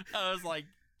nuts. I was like,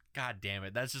 God damn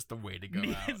it! That's just the way to go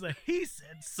out. Like, he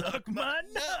said, "Suck my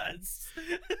nuts."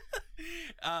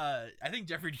 I think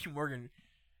Jeffrey Dean Morgan,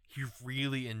 he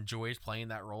really enjoys playing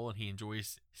that role, and he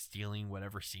enjoys stealing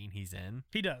whatever scene he's in.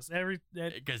 He does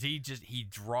because he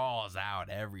draws out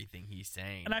everything he's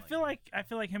saying. And I feel like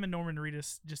him and Norman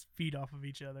Reedus just feed off of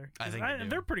each other. I think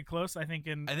they're pretty close. I think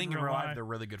in real life they're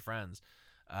really good friends.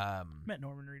 Met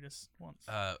Norman Reedus once.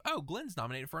 Glenn's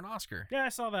nominated for an Oscar. Yeah, I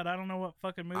saw that. I don't know what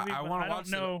fucking movie. I really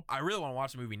want to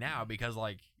watch the movie now because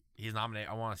like he's nominated.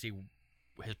 I want to see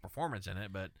his performance in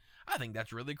it, but I think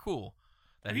that's really cool.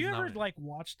 Have you ever like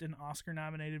watched an Oscar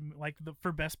nominated like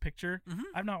for Best Picture? Mm-hmm.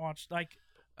 I've not watched like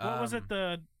what was it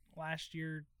the last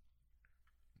year?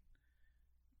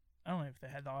 I don't know if they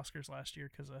had the Oscars last year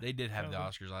because they did have the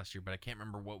Oscars last year, but I can't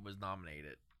remember what was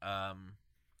nominated.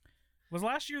 Was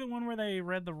last year the one where they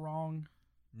read the wrong?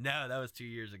 No, that was 2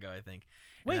 years ago, I think.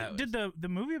 Wait, did the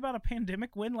movie about a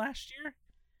pandemic win last year?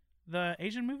 The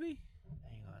Asian movie?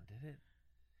 Hang on, did it?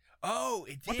 Oh,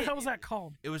 it did. What the hell was that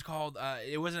called? It was called.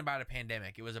 It wasn't about a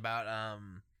pandemic. It was about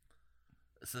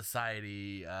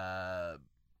society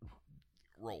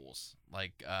roles,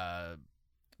 like.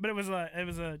 But it was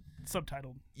a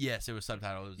subtitled. Yes, it was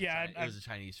subtitled. It was a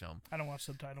Chinese film. I don't watch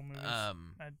subtitle movies.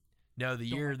 No, the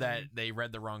year that they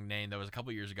read the wrong name, that was a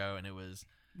couple years ago, and it was.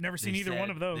 Never seen either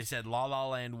one of those. They said La La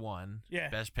Land won. Yeah.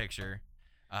 Best Picture,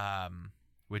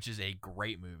 which is a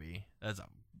great movie. That's a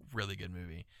really good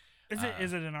movie.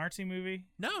 Is it an artsy movie?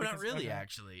 No, not really. Okay.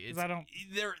 Actually, it's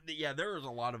there was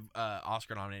a lot of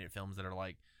Oscar nominated films that are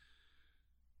like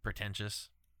pretentious.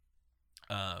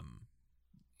 La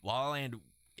La Land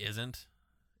isn't.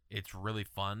 It's really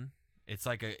fun. It's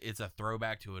like it's a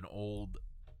throwback to an old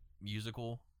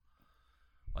musical,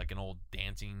 like an old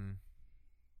dancing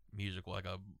musical, like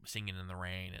a Singing in the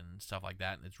Rain and stuff like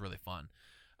that, and it's really fun.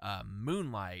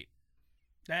 Moonlight.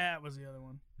 That was the other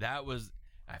one. That was.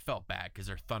 I felt bad because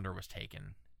their thunder was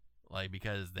taken, like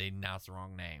because they announced the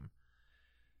wrong name.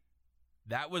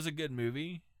 That was a good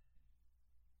movie,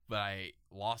 but I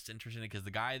lost interest in it because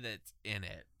the guy that's in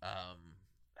it, I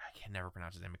can never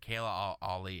pronounce his name. Michaela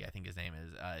Ali, I think his name is.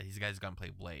 He's the guy who's gonna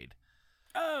play Blade.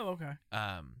 Oh, okay.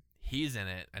 He's in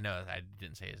it. I know I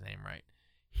didn't say his name right.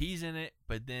 He's in it,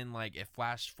 but then like it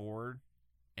flashed forward,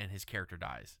 and his character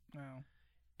dies. Oh.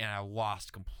 And I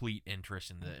lost complete interest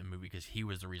in the movie because he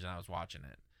was the reason I was watching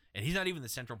it. And he's not even the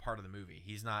central part of the movie.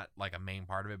 He's not like a main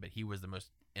part of it, but he was the most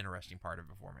interesting part of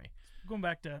it for me. Going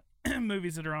back to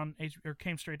movies that are on or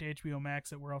came straight to HBO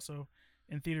Max that were also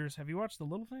in theaters. Have you watched The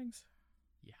Little Things?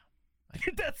 Yeah.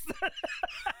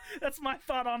 That's my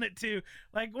thought on it too.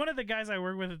 Like one of the guys I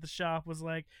work with at the shop was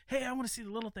like, "Hey, I want to see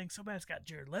The Little Things so bad. It's got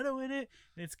Jared Leto in it,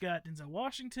 and it's got Denzel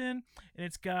Washington, and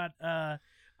it's got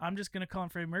I'm just going to call him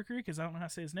Freddie Mercury because I don't know how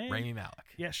to say his name. Rami Malek.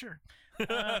 Yeah, sure.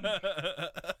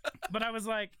 But I was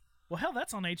like, well, hell,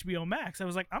 that's on HBO Max. I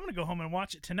was like, I'm going to go home and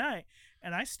watch it tonight.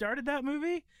 And I started that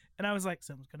movie, and I was like,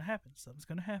 something's going to happen. Something's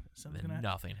going to happen. Something's going to happen.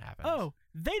 Nothing happens. Oh,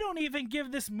 they don't even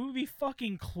give this movie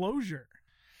fucking closure.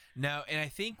 No, and I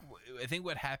think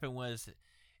what happened was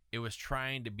it was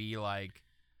trying to be like,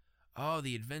 oh,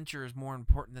 the adventure is more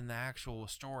important than the actual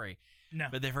story. No,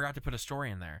 But they forgot to put a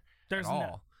story in there there's at all.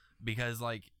 no. Because,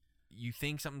 like, you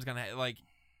think something's going to, like,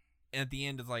 and at the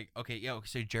end, it's like, okay,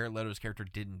 so Jared Leto's character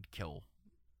didn't kill.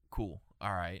 Cool.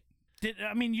 All right.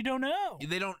 You don't know.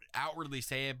 They don't outwardly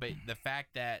say it, but the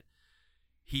fact that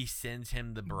he sends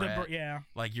him the bread,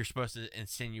 like, you're supposed to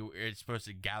insinuate, it's supposed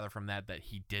to gather from that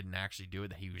he didn't actually do it,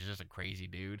 that he was just a crazy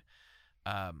dude.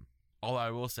 Although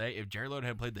I will say, if Jared Leto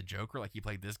had played the Joker like he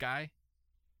played this guy,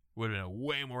 would have been a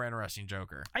way more interesting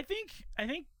Joker. I think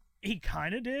he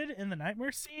kind of did in the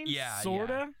nightmare scene. Yeah,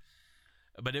 sorta. Yeah.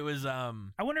 But it was I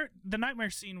wonder, the nightmare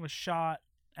scene was shot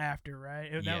after, right?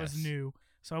 That was new.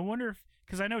 So I wonder if,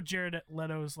 because I know Jared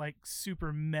Leto's like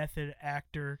super method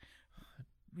actor.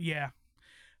 Yeah.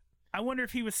 I wonder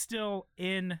if he was still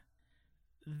in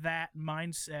that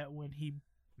mindset when he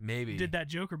maybe did that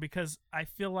Joker, because I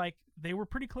feel like they were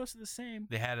pretty close to the same.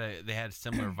 They had a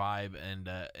similar vibe, and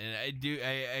I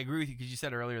agree with you, because you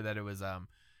said earlier that it was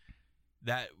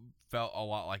that felt a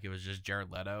lot like it was just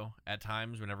Jared Leto at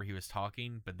times whenever he was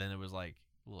talking, but then it was like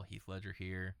a little Heath Ledger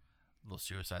here, a little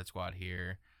Suicide Squad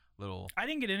here, little. I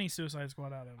didn't get any Suicide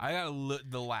Squad out of it. I got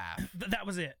the laugh. That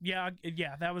was it. Yeah,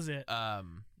 that was it. I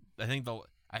think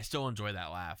I still enjoy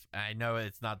that laugh. And I know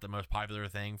it's not the most popular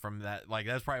thing from that. Like,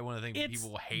 that's probably one of the things that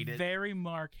people hate it. Very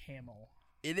Mark Hamill.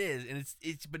 It is, and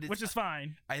it's which is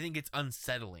fine. I think it's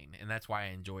unsettling, and that's why I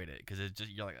enjoyed it, because it's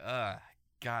just, you're like,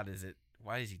 God,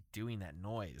 why is he doing that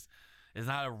noise? It's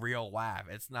not a real laugh.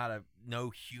 It's not no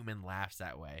human laughs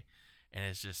that way, and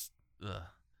it's just ugh.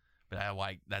 But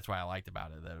that's why I liked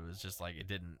about it, that it was just like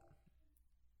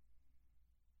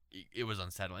it was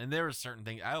unsettling. And there were certain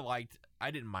things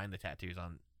I didn't mind the tattoos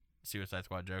on Suicide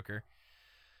Squad Joker.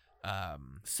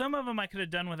 Some of them I could have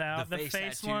done without. The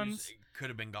face ones could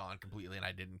have been gone completely, and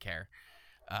I didn't care.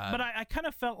 But I kind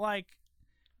of felt like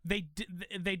they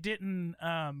didn't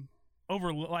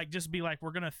just be like,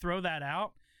 we're gonna throw that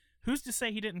out. Who's to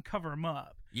say he didn't cover him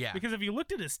up? Yeah. Because if you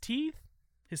looked at his teeth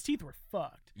were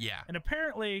fucked. Yeah. And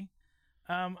apparently,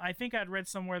 I think I'd read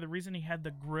somewhere the reason he had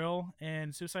the grill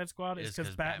in Suicide Squad is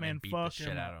because Batman beat fucked the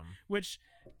shit out of him. Which,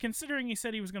 considering he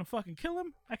said he was gonna fucking kill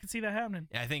him, I could see that happening.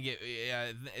 I think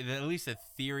at least the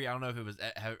theory, I don't know if it was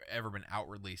ever been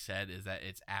outwardly said, is that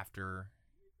it's after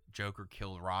Joker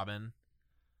killed Robin.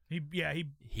 He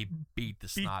beat the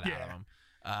snot out of him.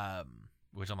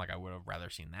 Which I'm like, I would have rather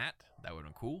seen that. That would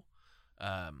have been cool.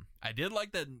 I did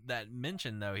like that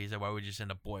mention, though. He said, why would you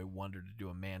send a boy wonder to do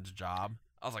a man's job?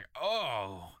 I was like,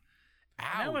 oh,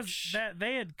 ouch. That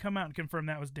they had come out and confirmed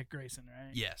that was Dick Grayson,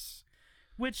 right? Yes.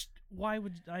 Which, why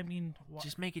would,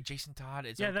 just make it Jason Todd.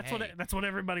 It's okay. That's what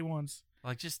everybody wants.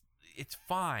 Like, just, it's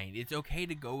fine. It's okay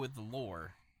to go with the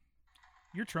lore.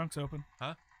 Your trunk's open.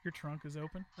 Huh? Your trunk is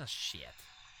open. Oh, shit.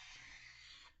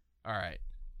 All right.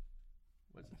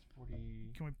 What's this, 40?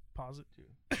 Can we pause it?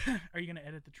 Are you going to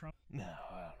edit the trunk? No, I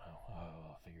don't know.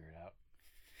 I'll figure it out.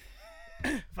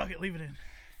 Fuck it, leave it in.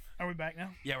 Are we back now?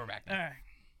 Yeah, we're back now. All right.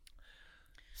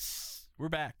 We're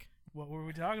back. What were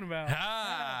we talking about?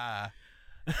 Ah!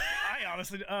 I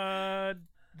honestly, the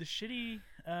shitty,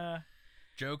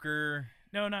 Joker.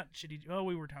 No, not shitty. Oh,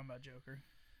 we were talking about Joker.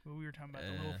 Well, we were talking about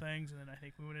the little things, and then I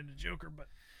think we went into Joker, but.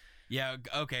 Yeah,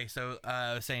 okay, so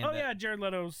saying that. Oh, yeah, Jared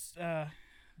Leto's, the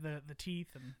teeth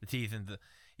and. The teeth and the.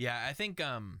 Yeah, I think,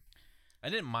 I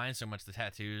didn't mind so much the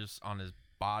tattoos on his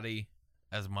body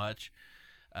as much.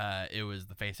 It was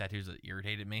the face tattoos that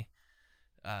irritated me.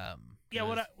 Yeah,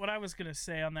 what I was gonna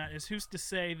say on that is, who's to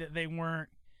say that they weren't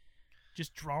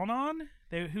just drawn on?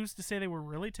 Who's to say they were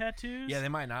really tattoos? Yeah, they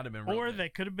might not have been. Or they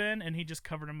could have been, and he just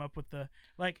covered them up with the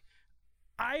like.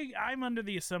 I'm under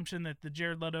the assumption that the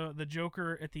Jared Leto, the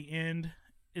Joker at the end,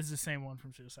 is the same one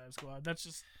from Suicide Squad. That's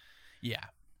just. Yeah,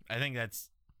 I think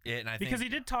that's it, and because he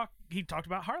talked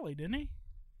about Harley, didn't he?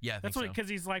 Yeah, that's what, because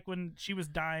he's like, when she was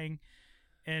dying,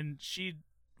 and she's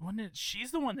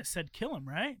the one that said kill him,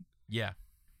 right? Yeah,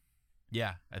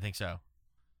 I think so.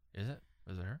 Is it?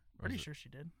 Was it her? Pretty sure she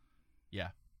did. Yeah,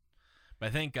 but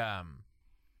I think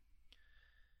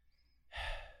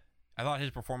I thought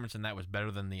his performance in that was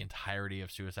better than the entirety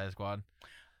of Suicide Squad.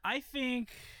 I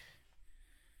think,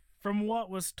 from what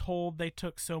was told, they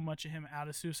took so much of him out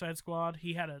of Suicide Squad.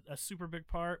 He had a super big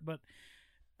part, but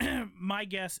my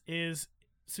guess is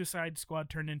Suicide Squad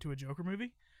turned into a Joker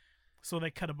movie. So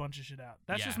they cut a bunch of shit out.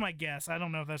 That's just my guess. I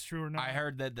don't know if that's true or not. I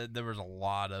heard that there was a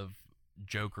lot of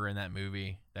Joker in that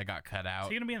movie that got cut out. Is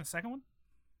he going to be in the second one?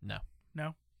 No.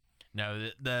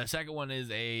 The second one is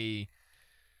I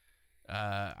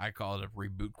call it a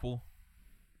reboot-quel.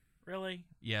 Really?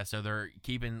 Yeah, so they're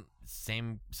keeping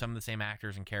some of the same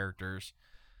actors and characters.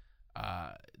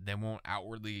 They won't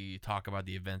outwardly talk about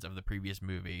the events of the previous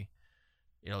movie.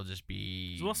 It'll just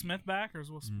be... Is Will Smith back, or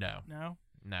is Will Smith...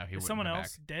 No, he is wouldn't someone be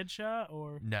else back. Deadshot,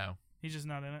 or No, he's just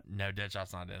not in it? no,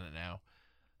 Deadshot's not in it now.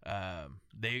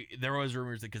 There was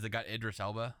rumors that because they got Idris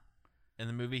Elba in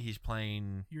the movie, he's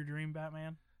playing Your dream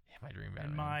Batman? yeah, my dream Batman.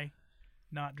 And my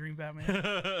not dream Batman?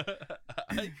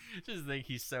 I just think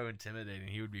he's so intimidating.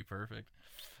 He would be perfect.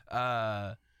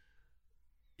 I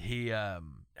can't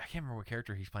remember what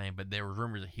character he's playing, but there were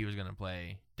rumors that he was going to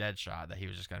play Deadshot, that he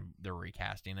was just going to, they're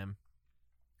recasting him.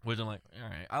 Which I'm like, all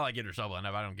right, I like Idris Elba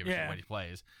enough. I don't give a shit what he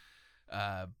plays.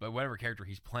 But whatever character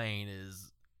he's playing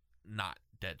is not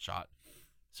Deadshot.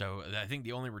 So I think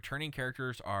the only returning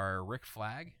characters are Rick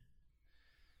Flag,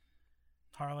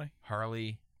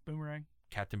 Harley, Boomerang,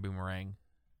 Captain Boomerang.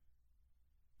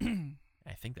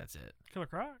 I think that's it. Killer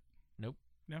Croc? Nope.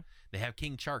 No? They have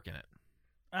King Shark in it.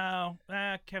 Oh,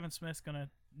 Kevin Smith's going to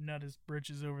nut his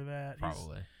britches over that.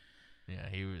 Probably. Yeah,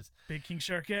 he was. Big King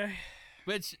Shark guy.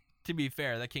 Which, to be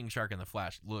fair, that King Shark in The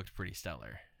Flash looked pretty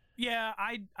stellar. Yeah,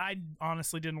 I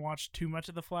honestly didn't watch too much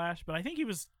of The Flash, but I think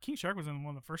King Shark was in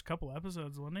one of the first couple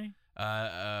episodes, wasn't he?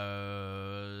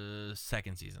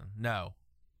 Second season. No.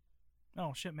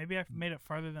 Oh shit, maybe I made it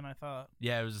farther than I thought.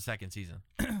 Yeah, it was the second season.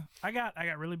 I got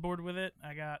really bored with it.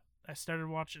 I started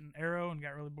watching Arrow and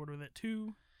got really bored with it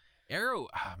too. Arrow,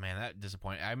 oh man, that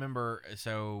disappointed. I remember,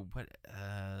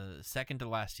 second to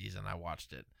last season I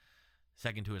watched it.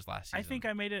 Second to his last season. I think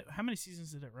I made it. How many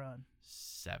seasons did it run?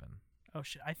 7. Oh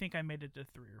shit, I think I made it to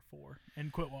 3 or 4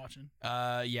 and quit watching.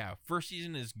 Yeah, first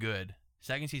season is good.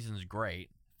 Second season is great.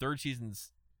 Third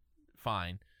season's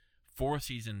fine. Fourth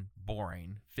season,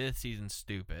 boring. Fifth season,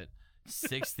 stupid.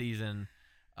 Sixth season,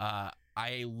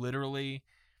 I literally,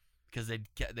 because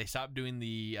they stopped doing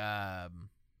the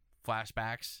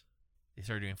flashbacks, they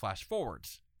started doing flash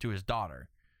forwards to his daughter.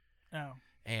 Oh.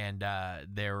 And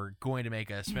they were going to make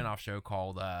a spinoff show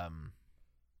called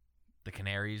The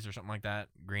Canaries or something like that.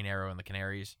 Green Arrow and the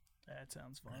Canaries. That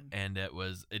sounds fun. And it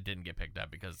didn't get picked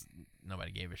up because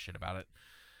nobody gave a shit about it.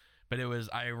 But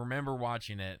I remember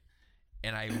watching it,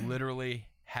 and I literally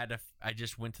I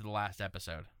just went to the last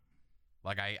episode.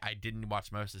 Like, I didn't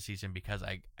watch most of the season because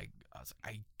I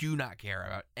do not care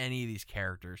about any of these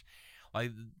characters. Like,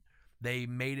 they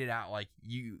made it out like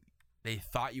they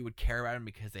thought you would care about them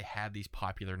because they had these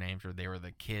popular names, or they were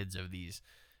the kids of these,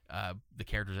 the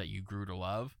characters that you grew to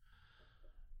love.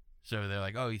 So they're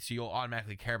like, oh, so you'll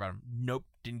automatically care about them. Nope,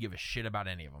 didn't give a shit about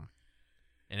any of them.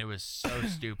 And it was so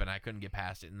stupid, I couldn't get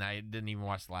past it. And I didn't even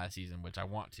watch the last season, which I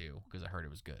want to because I heard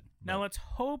it was good. Now let's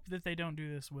hope that they don't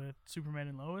do this with Superman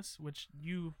and Lois, which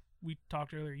we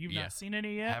talked earlier. You've not seen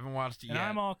any yet. I haven't watched it yet. And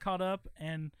I'm all caught up,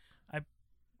 and I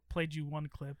played you one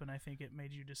clip, and I think it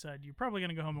made you decide you're probably going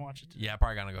to go home and watch it tonight. Yeah,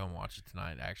 probably going to go home and watch it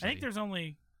tonight, actually. I think there's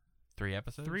only 3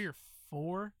 episodes? 3 or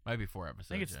 4. Might be 4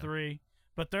 episodes. I think it's 3.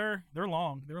 But they're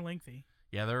long. They're lengthy.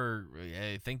 Yeah,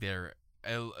 I think they're...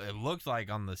 It looks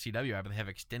like on the CW app they have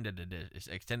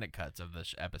extended cuts of the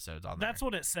episodes on there. That's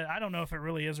what it said. I don't know if it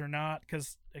really is or not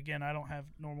because, again, I don't have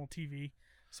normal TV,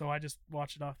 so I just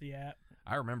watch it off the app.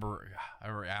 I remember I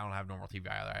don't have normal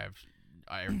TV either.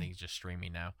 Everything's just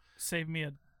streaming now. Saved me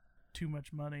too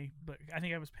much money, but I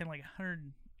think I was paying like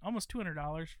almost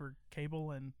 $200 for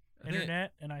cable and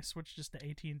internet, and I switched just to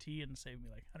AT&T and saved me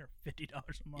like $150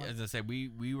 a month. Yeah, as I said,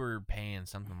 we were paying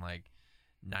something like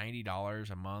 $90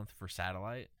 a month for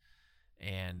satellite,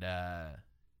 and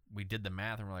we did the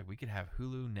math, and we're like, we could have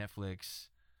Hulu, Netflix,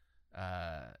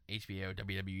 HBO,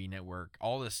 WWE Network,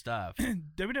 all this stuff.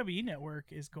 WWE Network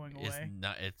is going away.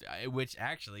 Which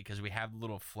actually, because we have the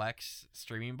little Flex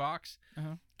streaming box,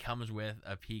 comes with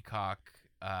a Peacock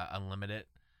Unlimited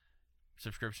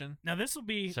subscription. Now this will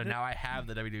be now I have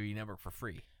the WWE Network for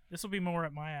free. This will be more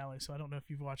at my alley, so I don't know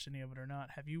if you've watched any of it or not.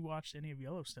 Have you watched any of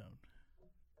Yellowstone?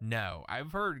 No,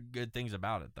 I've heard good things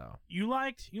about it though. You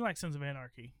liked Sons of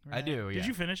Anarchy, right? I do. Yeah. Did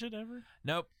you finish it ever?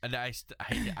 Nope. And I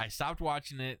stopped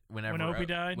watching it when Opie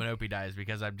died. When Opie dies,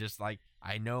 because I'm just like,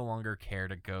 I no longer care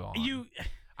to go on.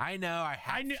 I know.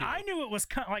 I knew it was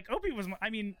like Opie was. I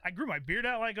mean, I grew my beard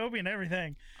out like Opie and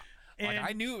everything. And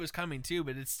like, I knew it was coming too,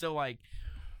 but it's still like,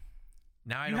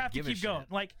 now I don't have give a shit. You have to keep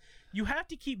going. Like, you have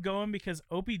to keep going because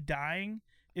Opie dying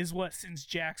is what sends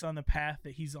Jax on the path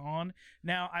that he's on.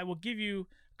 Now, I will give you.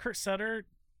 Kurt Sutter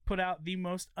put out the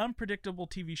most unpredictable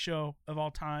TV show of all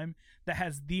time that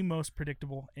has the most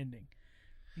predictable ending.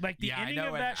 Like the ending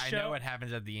of that show. I know what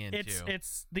happens at the end too.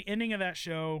 It's the ending of that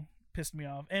show pissed me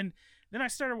off. And then I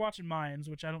started watching Mayans,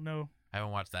 which I don't know. I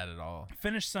haven't watched that at all.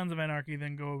 Finish Sons of Anarchy,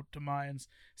 then go to Mayans.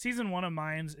 Season 1 of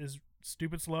Mayans is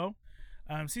stupid slow.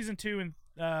 Season 2 and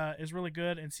is really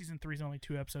good, and season 3 is only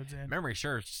 2 episodes in. Memory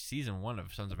serves, season 1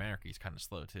 of Sons of Anarchy is kind of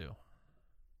slow too.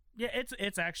 Yeah,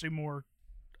 it's actually more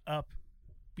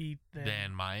upbeat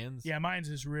than Mayans. Yeah, Mayans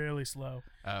is really slow.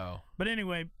 Oh, but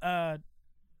anyway,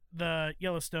 the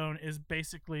Yellowstone is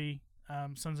basically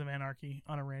Sons of Anarchy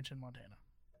on a ranch in Montana.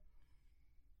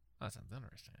 That sounds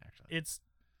interesting. Actually, It's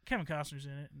Kevin Costner's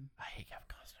in it. And, I hate Kevin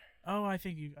Costner. oh, I've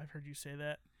heard you say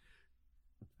that.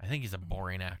 I think he's a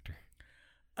boring actor.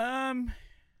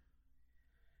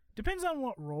 Depends on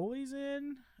what role he's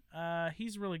in.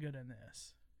 He's really good in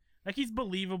this. Like, he's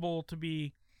believable to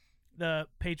be the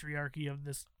patriarchy of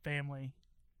this family.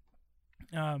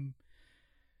 That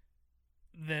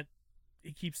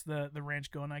it keeps the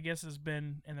ranch going. I guess has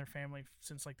been in their family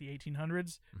since like the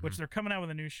 1800s, which they're coming out with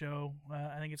a new show.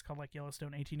 I think it's called like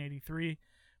Yellowstone 1883,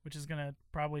 which is gonna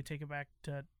probably take it back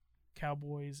to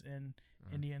cowboys and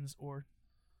Indians or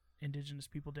Indigenous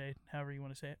People Day, however you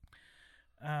want to say it.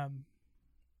 I'm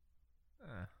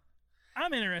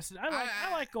interested.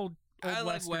 I like old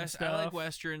Western stuff. I like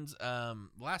westerns.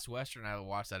 Last Western I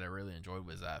watched that I really enjoyed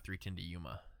was 3:10 to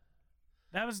Yuma.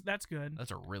 That's good.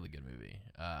 That's a really good movie.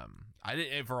 I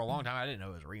did for a long time. I didn't know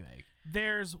it was a remake.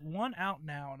 There's one out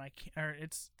now, and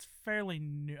it's fairly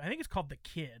new. I think it's called The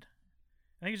Kid.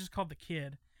 I think it's just called The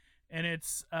Kid, and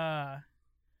it's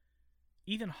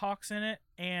Ethan Hawke's in it.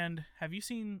 And have you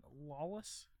seen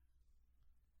Lawless?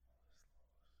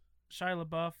 Shia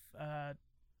LaBeouf,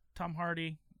 Tom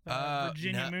Hardy,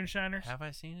 Virginia Moonshiners. Have I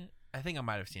seen it? I think I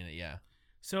might have seen it. Yeah.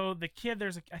 So the kid,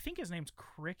 I think his name's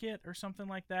Cricket or something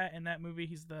like that. In that movie,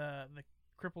 he's the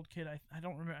crippled kid. I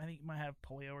don't remember. I think he might have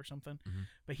polio or something.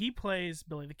 But he plays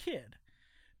Billy the Kid.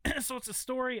 So it's a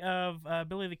story of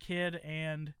Billy the Kid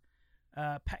and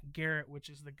Pat Garrett, which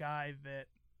is the guy that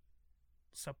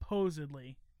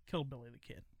supposedly killed Billy the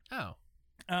Kid. Oh.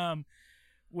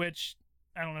 Which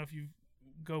I don't know if you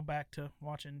go back to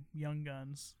watching Young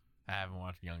Guns. I haven't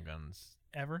watched Young Guns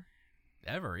Ever?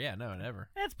 Yeah, no, never.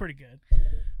 That's pretty good.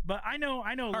 But I know.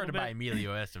 Hard to buy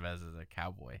Emilio Estevez as a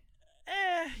cowboy.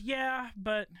 Yeah,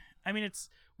 but I mean, it's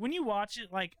when you watch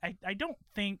it. Like, I don't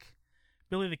think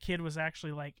Billy the Kid was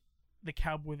actually like the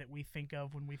cowboy that we think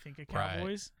of when we think of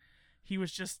cowboys. Right. He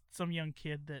was just some young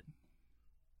kid that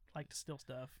liked to steal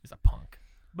stuff. He's a punk.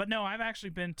 But no, I've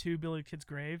actually been to Billy the Kid's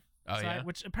grave. Oh, yeah?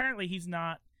 Which apparently he's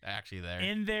not actually there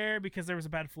in there because there was a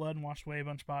bad flood and washed away a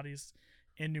bunch of bodies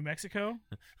in New Mexico.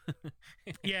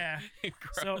 Yeah.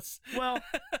 Gross. So, well,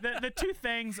 the two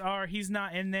things are he's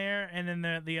not in there, and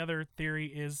then the other theory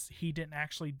is he didn't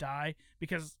actually die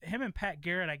because him and Pat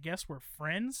Garrett, I guess, were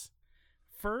friends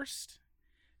first,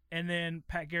 and then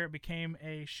Pat Garrett became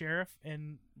a sheriff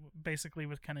and basically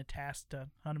was kind of tasked to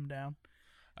hunt him down.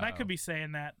 And I could be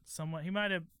saying that somewhat. He might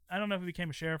have, I don't know if he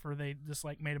became a sheriff or they just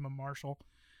like made him a marshal,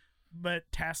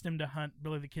 but tasked him to hunt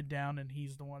Billy the Kid down, and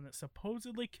he's the one that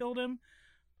supposedly killed him.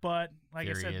 But like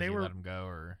I said, they were let him go,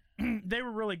 or they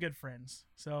were really good friends.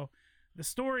 So the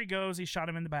story goes he shot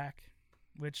him in the back,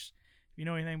 which if you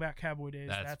know anything about cowboy days,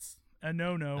 that's a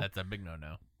no-no. That's a big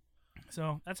no-no.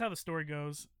 So that's how the story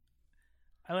goes.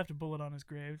 I left a bullet on his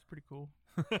grave. It's pretty cool.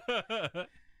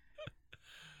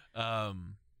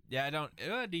 Yeah, I don't.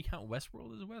 Do you count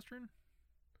Westworld as a Western?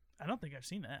 I don't think I've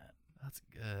seen that. That's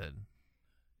good.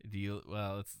 Do you?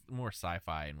 Well, it's more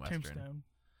sci-fi and Western. Tombstone.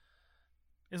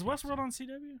 Is Westworld on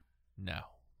CW? No.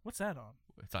 What's that on?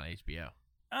 It's on HBO.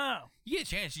 Oh. You get a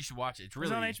chance, you should watch it. It's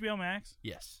really. Is it on HBO Max?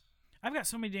 Yes. I've got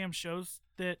so many damn shows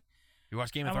that. You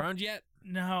watched Game of Thrones yet?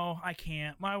 No, I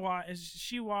can't.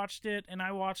 She watched it, and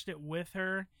I watched it with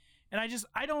her, and I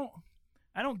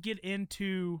don't get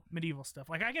into medieval stuff.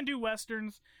 Like, I can do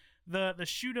westerns. The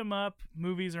shoot 'em up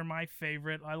movies are my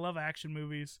favorite. I love action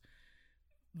movies.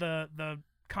 The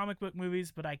comic book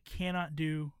movies, but I cannot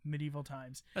do medieval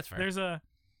times. That's fair.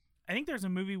 I think there's a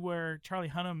movie where Charlie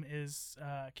Hunnam is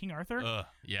King Arthur.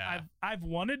 Yeah. I've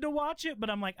wanted to watch it, but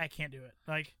I'm like, I can't do it.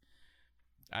 Like,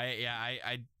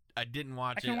 I didn't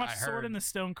watch it. I can watch Sword in the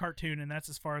Stone cartoon, and that's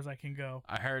as far as I can go.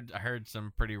 I heard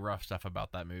some pretty rough stuff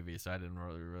about that movie, so I didn't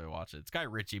really watch it. It's Guy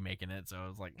Ritchie making it, so I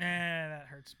was like, that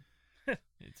hurts.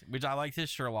 Which I liked his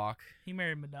Sherlock. He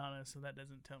married Madonna, so that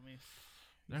doesn't tell me.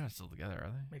 They're not still together,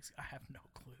 are they? I have no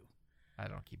clue. I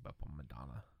don't keep up on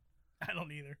Madonna. I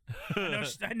don't either.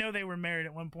 I know they were married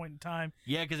at one point in time.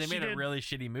 Yeah, because they made a really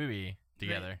shitty movie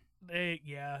together.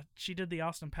 She did the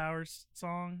Austin Powers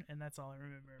song, and that's all I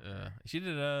remember. She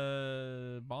did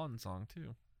a Bond song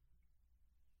too.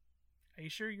 Are you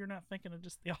sure you're not thinking of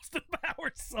just the Austin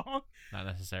Powers song? Not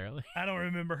necessarily. I don't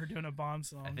remember her doing a Bond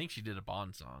song. I think she did a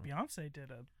Bond song. Beyonce did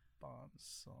a Bond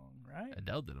song, right?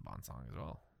 Adele did a Bond song as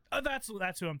well. Oh,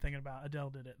 that's who I'm thinking about.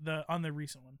 Adele did it on the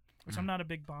recent one, which I'm not a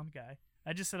big Bond guy.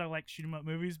 I just said I like shoot 'em up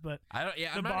movies, but I don't.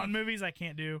 Yeah, the Bond movies I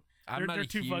can't do. They're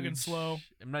too fucking slow.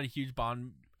 I'm not a huge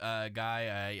Bond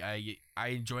guy. I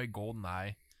enjoy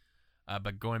GoldenEye,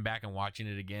 but going back and watching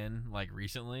it again, like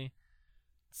recently,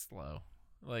 it's slow.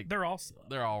 Like they're all slow.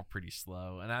 They're all pretty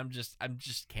slow, and I'm just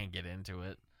can't get into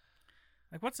it.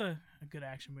 Like, what's a good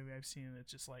action movie I've seen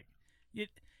that's just like,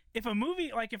 if a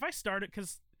movie, like if I start it,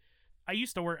 because I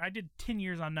used to work, I did 10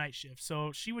 years on night shift,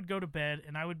 so she would go to bed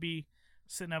and I would be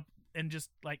sitting up and just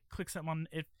like click something on.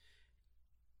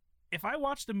 If I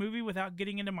watch the movie without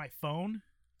getting into my phone,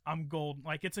 I'm gold.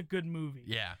 Like, it's a good movie.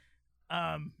 Yeah.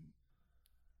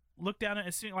 Look down at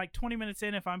it, like 20 minutes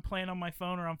in, if I'm playing on my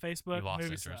phone or on Facebook, you lost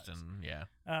movie interest sucks. in,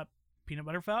 yeah. Peanut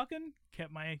Butter Falcon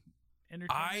kept my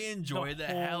entertainment. I enjoyed the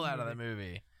hell out of that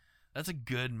movie. That's a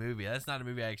good movie. That's not a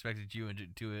movie I expected you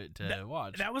to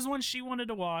watch. That was one she wanted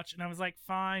to watch, and I was like,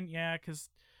 fine, yeah, because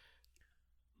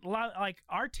a lot, like,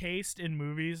 our taste in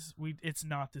movies, it's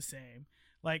not the same.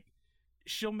 Like,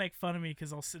 she'll make fun of me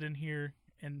because I'll sit in here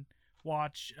and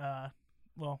watch,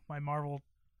 my Marvel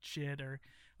shit, or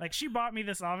like she bought me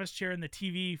this office chair and the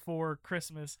TV for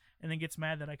Christmas, and then gets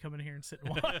mad that I come in here and sit and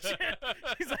watch it.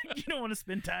 She's like, "You don't want to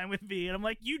spend time with me," and I'm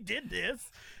like, "You did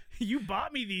this. You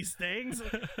bought me these things.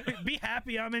 Be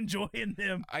happy I'm enjoying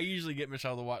them." I usually get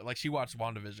Michelle to watch. Like, she watched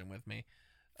WandaVision with me.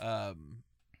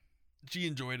 She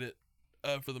enjoyed it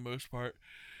for the most part.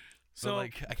 So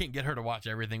like, I can't get her to watch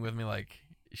everything with me. Like,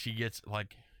 she gets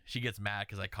mad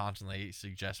because I constantly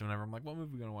suggest whenever I'm like, "What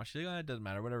movie are we gonna watch?" She's like, "Oh, it doesn't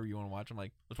matter. Whatever you want to watch." I'm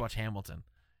like, "Let's watch Hamilton."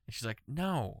 And she's like,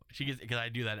 "No." She gets, because I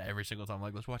do that every single time. I'm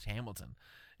like, "Let's watch Hamilton,"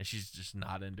 and she's just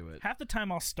not into it. Half the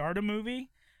time I'll start a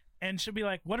movie, and she'll be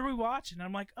like, "What are we watching?" And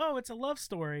I'm like, "Oh, it's a love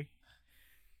story."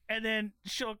 And then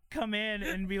she'll come in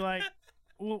and be like,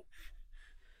 "Well,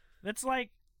 that's like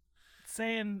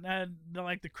saying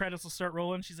like the credits will start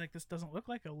rolling." She's like, "This doesn't look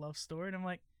like a love story," and I'm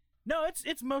like, "No,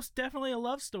 it's most definitely a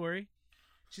love story."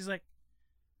 She's like,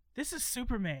 "This is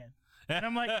Superman." And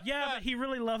I'm like, "Yeah, but he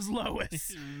really loves Lois."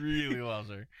 He really loves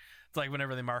her. It's like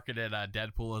whenever they marketed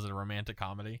Deadpool as a romantic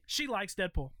comedy. She likes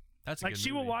Deadpool. That's a like good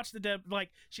she movie. will watch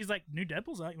like she's like, "New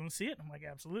Deadpool's out. You want to see it?" I'm like,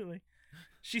 "Absolutely."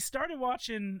 She started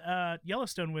watching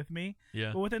Yellowstone with me.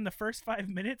 Yeah. But within the first 5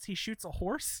 minutes, he shoots a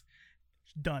horse.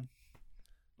 Done.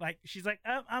 Like, she's like,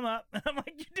 "Oh, I'm up." I'm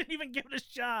like, "You didn't even give it a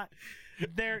shot."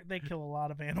 They kill a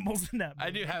lot of animals in that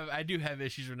movie. I do have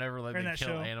issues whenever like they kill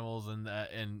show. animals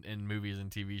in movies and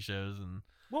TV shows, and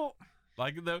Well,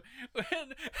 like when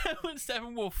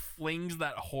Steppenwolf flings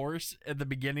that horse at the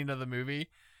beginning of the movie.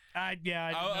 I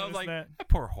was like, that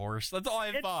poor horse. That's all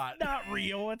I thought. It's not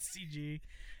real. It's CG.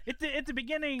 At the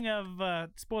beginning of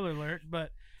spoiler alert,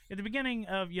 but at the beginning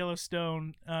of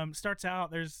Yellowstone, starts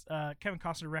out, there's Kevin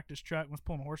Costner wrecked his truck and was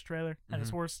pulling a horse trailer, and his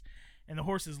horse, and the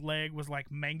horse's leg was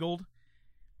like mangled.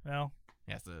 Well,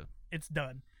 it's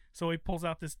done. So he pulls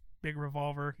out this big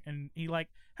revolver, and he like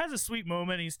has a sweet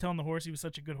moment. He's telling the horse he was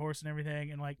such a good horse and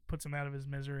everything, and like puts him out of his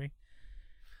misery.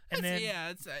 And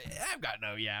I've got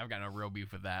no real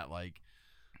beef with that. Like,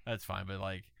 that's fine, but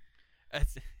like,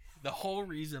 that's the whole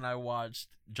reason I watched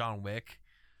John Wick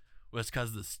was because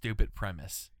of the stupid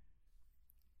premise.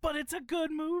 But it's a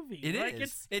good movie. It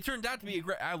is. It turned out to be a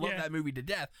great. I love that movie to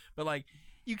death. But like,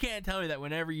 you can't tell me that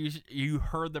whenever you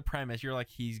heard the premise, you're like,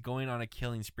 he's going on a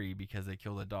killing spree because they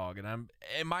killed a dog. And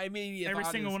my immediate every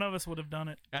single one of us would have done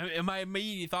it. And my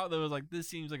immediate thought though was like, this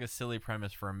seems like a silly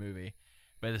premise for a movie.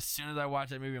 But as soon as I watch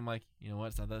that movie, I'm like, you know what?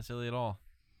 It's not that silly at all.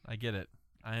 I get it.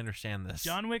 I understand this.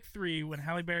 John Wick 3, when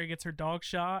Halle Berry gets her dog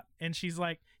shot, and she's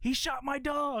like, "He shot my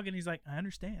dog," and he's like, "I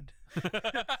understand."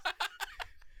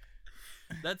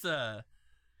 That's a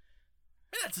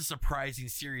surprising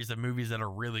series of movies that are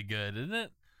really good, isn't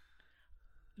it?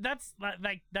 That's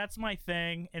my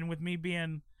thing, and with me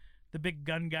being the big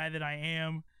gun guy that I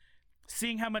am,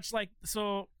 seeing how much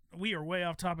so we are way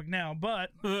off topic now,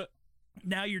 but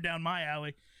now you're down my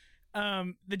alley.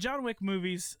 The John Wick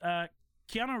movies,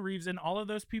 Keanu Reeves and all of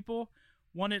those people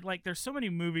wanted, like, there's so many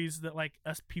movies that, like,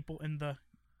 us people in the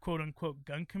quote-unquote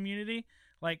gun community,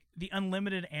 like, the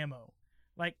unlimited ammo.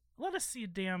 Like, let us see a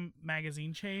damn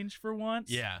magazine change for once.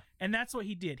 Yeah. And that's what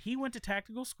he did. He went to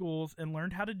tactical schools and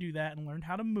learned how to do that and learned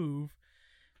how to move.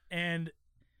 And,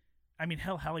 I mean,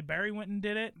 hell, Halle Berry went and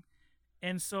did it.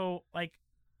 And so, like,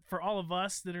 for all of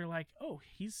us that are like, oh,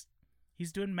 he's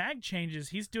doing mag changes.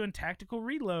 He's doing tactical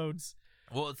reloads.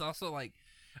 Well, it's also like,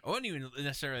 I wasn't even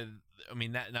necessarily, I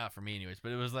mean, that not for me anyways,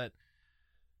 but it was that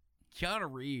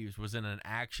Keanu Reeves was in an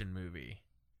action movie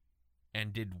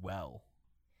and did well.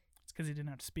 It's because he didn't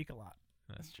have to speak a lot.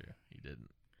 That's true. He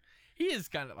didn't. He is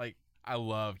kind of like, I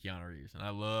love Keanu Reeves, and I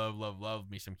love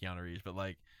me some Keanu Reeves, but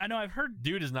like, I know I've heard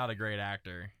dude is not a great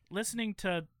actor. listening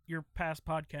to your past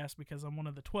podcast because I'm one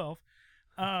of the 12.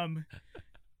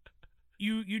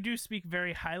 You do speak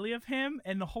very highly of him,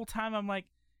 and the whole time I'm like,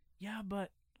 yeah,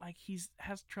 but like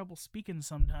has trouble speaking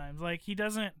sometimes. Like he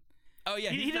doesn't. Oh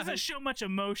yeah, he doesn't show much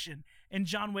emotion, and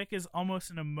John Wick is almost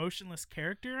an emotionless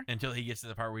character until he gets to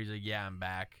the part where he's like, "Yeah, I'm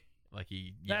back." Like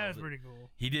he. That was pretty cool.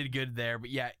 He did good there, but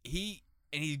yeah, he's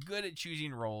good at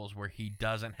choosing roles where he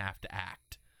doesn't have to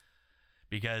act,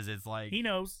 because it's like he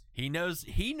knows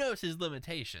his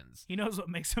limitations. He knows what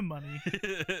makes him money.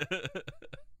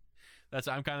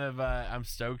 I'm kind of I'm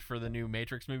stoked for the new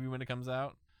Matrix movie when it comes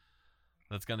out.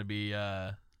 That's gonna be.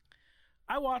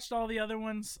 I watched all the other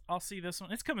ones. I'll see this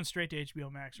one. It's coming straight to HBO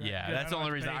Max, right? Yeah, that's the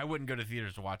only reason I wouldn't go to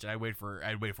theaters to watch it. I'd wait for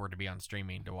it to be on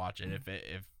streaming to watch it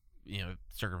if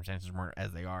circumstances weren't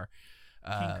as they are.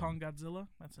 King Kong Godzilla.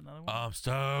 That's another one. Oh, I'm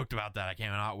stoked about that. I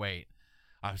cannot wait.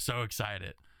 I'm so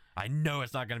excited. I know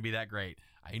it's not going to be that great.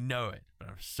 I know it, but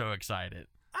I'm so excited.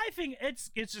 I think it's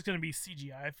just going to be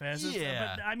CGI fest.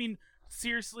 Yeah. But I mean,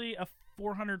 seriously, a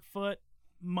 400-foot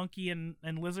monkey and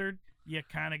lizard, you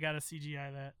kind of got to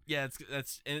CGI that. Yeah,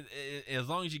 that's as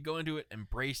long as you go into it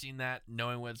embracing that,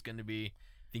 knowing what it's going to be,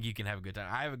 I think you can have a good time.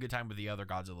 I have a good time with the other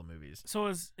Godzilla movies. So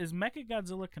is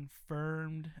Mechagodzilla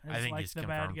confirmed as I think like he's the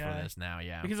confirmed bad guy? for this now,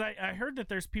 yeah. Because I heard that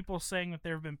there's people saying that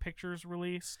there have been pictures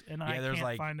released, and I there's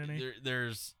can't find any.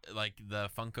 There's like the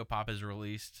Funko Pop is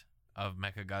released of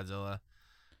Mechagodzilla.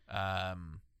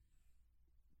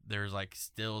 There's like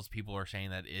stills people are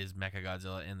saying that is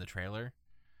Mechagodzilla in the trailer.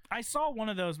 I saw one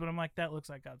of those, but I'm like, that looks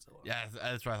like Godzilla. Yeah,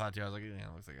 that's what I thought too. I was like, yeah,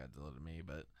 it looks like Godzilla to me,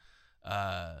 but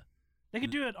they could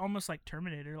do it almost like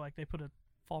Terminator, like they put a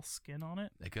false skin on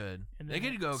it. They could. And They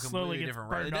could go completely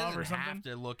different route. It doesn't or have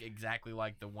to look exactly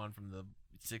like the one from the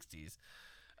 60s.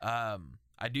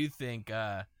 I do think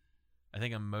I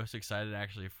think I'm most excited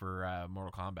actually for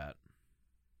Mortal Kombat.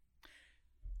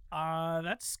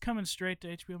 That's coming straight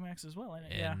to HBO Max as well,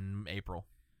 isn't it? In April.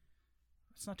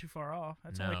 It's not too far off.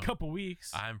 That's only a couple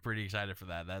weeks. I'm pretty excited for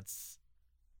that. That's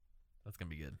gonna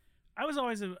be good. I was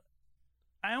always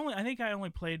I think I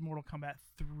only played Mortal Kombat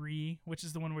 3, which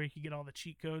is the one where you could get all the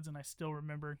cheat codes, and I still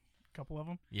remember a couple of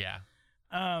them. Yeah.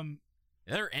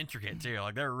 They're intricate too.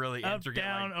 Like they're really up, intricate.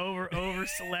 Down, over,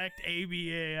 select,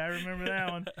 ABA. I remember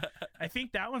that one. I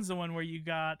think that one's the one where you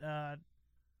got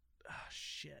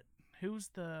shit. Who's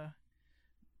the?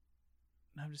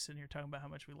 I'm just sitting here talking about how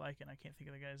much we like it, and I can't think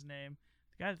of the guy's name.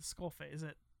 The guy with the skull face. Is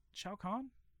it Shao Kahn?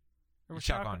 Or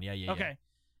Shao Kahn, yeah. Okay.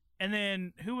 And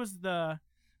then who was the?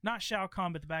 Not Shao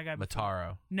Kahn, but the bad guy.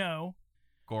 Mataro. No.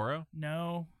 Goro.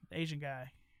 No, the Asian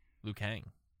guy. Liu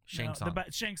Kang. Shang Tsung.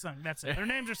 Shang Tsung. That's it. Their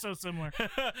names are so similar.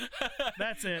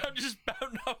 That's it. I'm just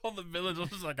bouncing off all the villains. I'm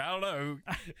just like, I don't know.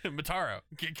 Mataro.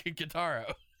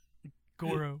 Kitaro.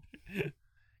 Goro.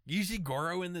 You see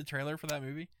Goro in the trailer for that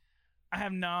movie? I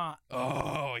have not.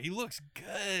 Oh, he looks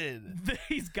good.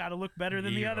 He's got to look better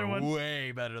than the other one.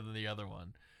 Way better than the other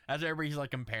one. As everybody's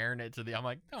like comparing it to I'm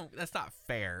like, no, that's not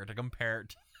fair to compare it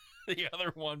to the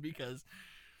other one because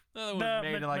the other one was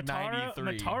made in like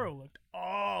 '93. Mataro looked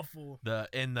awful.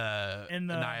 In the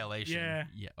Annihilation.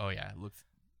 Yeah. Oh yeah, it looks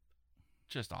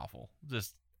just awful.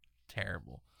 Just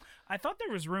terrible. I thought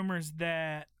there was rumors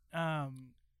that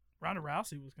Ronda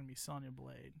Rousey was going to be Sonya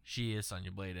Blade. She is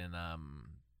Sonya Blade in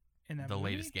that the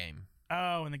movie? latest game.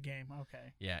 Oh, in the game.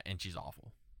 Okay. Yeah, and she's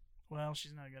awful. Well,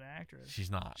 she's not a good actress. She's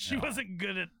not. She wasn't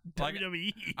good at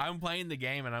WWE. I'm playing the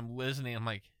game and I'm listening. I'm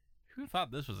like, who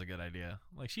thought this was a good idea?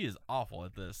 Like, she is awful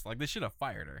at this. Like, they should have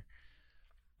fired her.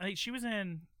 I think she was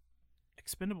in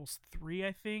Expendables 3,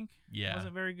 I think. Yeah.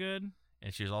 Wasn't very good.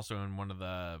 And she was also in one of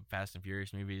the Fast and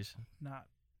Furious movies. Not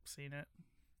seen it.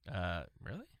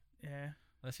 Really? Yeah.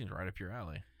 That seems right up your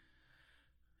alley.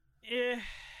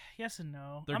 Yes and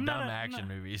no. They're dumb action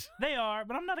movies. They are,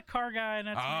 but I'm not a car guy. And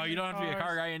oh, you don't have to be a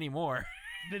car guy anymore.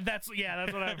 That's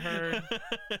what I've heard.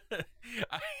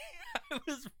 I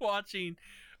was watching,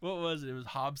 what was it? It was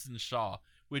Hobbs and Shaw,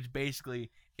 which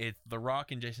basically it's The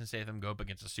Rock and Jason Statham go up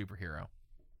against a superhero.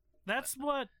 That's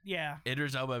what, yeah.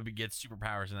 Idris Elba gets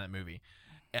superpowers in that movie.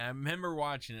 And I remember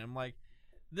watching it. I'm like,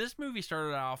 this movie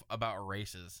started off about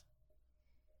races.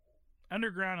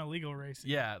 Underground illegal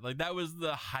racing. Yeah, like that was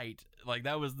the height. Like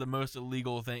that was the most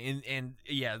illegal thing. And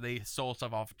yeah, they sold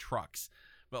stuff off of trucks.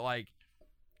 But like,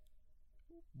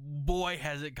 boy,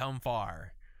 has it come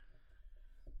far.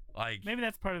 Like maybe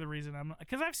that's part of the reason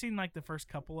because I've seen like the first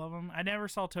couple of them. I never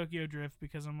saw Tokyo Drift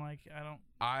because I'm like,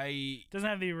 doesn't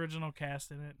have the original cast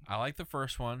in it. I like the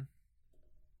first one.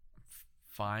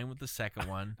 Fine with the second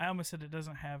one. I almost said it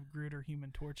doesn't have Groot or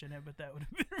Human Torch in it, but that would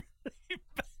have been really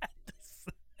bad.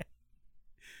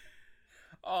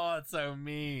 Oh, it's so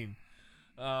mean.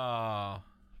 Oh,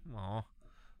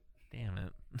 damn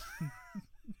it.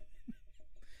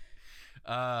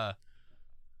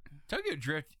 Tokyo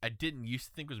Drift, I didn't used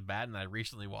to think was bad, and I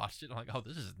recently watched it. I'm like, oh,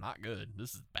 this is not good.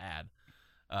 This is bad.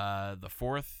 The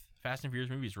fourth Fast and Furious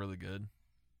movie is really good.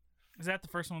 Is that the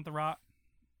first one with The Rock?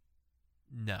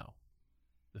 No,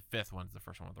 the fifth one's the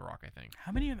first one with The Rock, I think.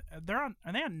 How many? Are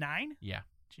they on 9? Yeah,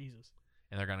 Jesus.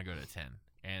 and they're gonna go to 10,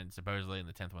 and supposedly in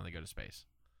the 10th one they go to space.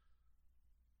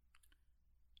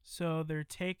 So they're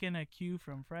taking a cue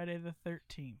from Friday the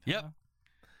 13th. Yep.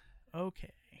 Huh?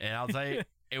 Okay. And I'll tell you,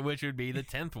 which would be the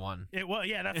 10th one.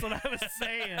 Yeah, that's what I was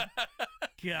saying.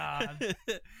 God.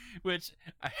 Which,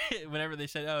 whenever they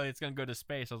said, oh, it's going to go to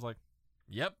space, I was like,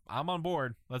 yep, I'm on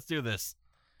board. Let's do this.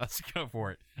 Let's go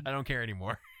for it. I don't care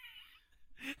anymore.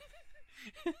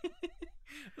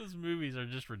 Those movies are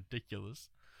just ridiculous.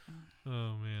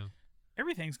 Oh, man.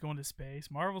 Everything's going to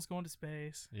space. Marvel's going to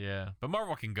space. Yeah, but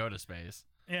Marvel can go to space.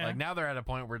 Yeah. Like, now they're at a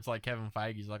point where it's like Kevin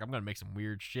Feige's like, I'm going to make some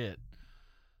weird shit.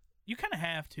 You kind of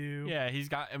have to. Yeah, he's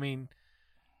got, I mean,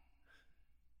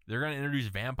 they're going to introduce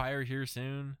vampires here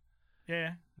soon.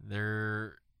 Yeah.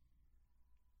 They're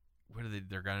going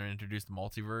to introduce the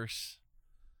multiverse.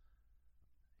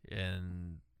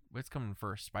 And what's coming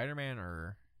first, Spider-Man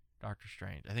or Doctor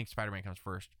Strange? I think Spider-Man comes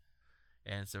first.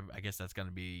 And so I guess that's going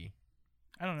to be,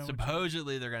 I don't know.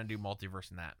 supposedly they're going to do multiverse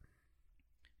in that.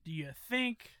 Do you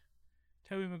think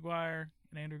Tobey Maguire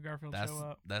and Andrew Garfield show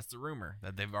up? That's the rumor,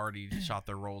 that they've already shot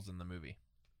their roles in the movie.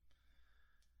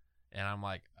 And I'm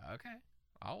like, okay,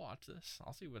 I'll watch this.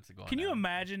 I'll see what's going on. Can you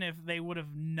imagine if they would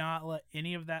have not let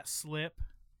any of that slip?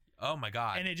 Oh my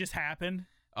God. And it just happened?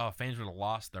 Oh, fans would have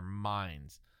lost their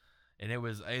minds. And it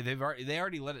was, they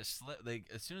already let it slip.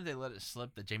 As soon as they let it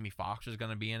slip that Jamie Foxx was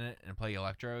going to be in it and play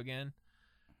Electro again,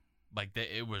 like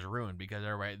it was ruined, because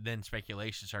then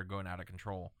speculation started going out of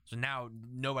control. So now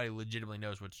nobody legitimately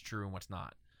knows what's true and what's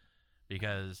not,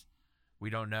 because we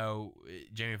don't know.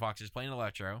 Jamie Foxx is playing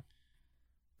Electro.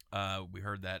 We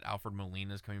heard that Alfred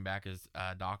Molina is coming back as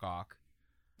Doc Ock.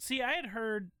 See, I had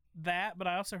heard that, but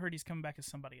I also heard he's coming back as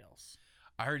somebody else.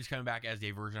 I heard he's coming back as a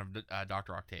version of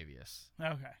Dr. Octavius.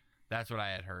 Okay. That's what I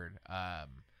had heard.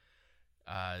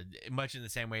 Much in the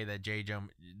same way that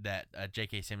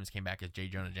J.K. Simmons came back as J.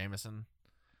 Jonah Jameson.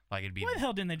 Like, it'd be. Why the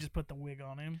hell didn't they just put the wig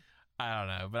on him? I don't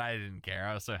know, but I didn't care.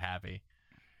 I was so happy.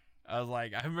 I was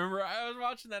like, I remember I was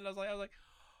watching that, and I was like,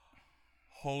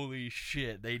 holy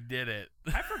shit, they did it.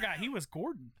 I forgot he was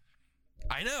Gordon.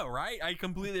 I know, right? I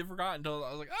completely forgot until I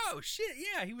was like, oh shit,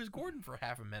 yeah, he was Gordon for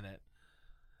half a minute.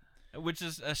 Which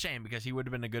is a shame, because he would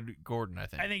have been a good Gordon, I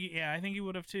think. I think he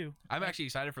would have too. I'm actually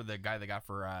excited for the guy they got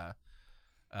for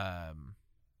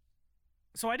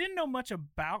So I didn't know much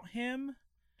about him,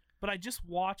 but I just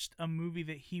watched a movie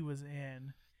that he was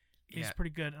in. He's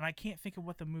pretty good, and I can't think of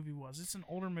what the movie was. It's an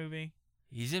older movie.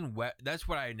 He's in that's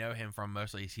what I know him from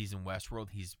mostly. He's in Westworld.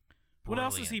 He's brilliant. What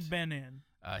else has he been in?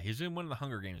 He's in one of the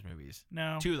Hunger Games movies.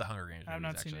 No, 2 of the Hunger Games movies. I've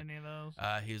not actually seen any of those.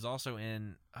 He was also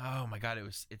in. Oh my God,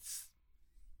 it's.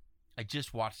 I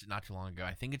just watched it not too long ago.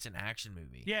 I think it's an action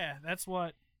movie. Yeah, that's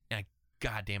what. And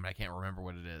God damn it, I can't remember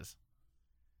what it is.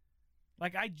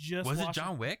 Like, I just was it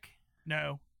John Wick?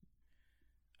 No,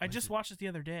 I just watched it the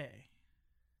other day.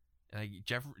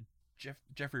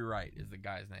 Jeffrey Wright is the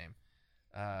guy's name.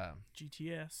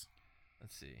 GTS.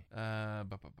 Let's see.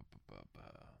 What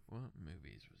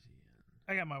movies was he in?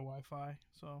 I got my Wi-Fi,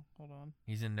 so hold on.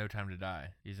 He's in No Time to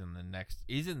Die. He's in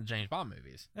the James Bond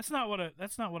movies. That's not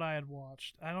what I had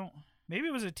watched. Maybe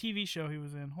it was a TV show he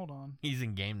was in. Hold on. He's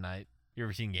in Game Night. You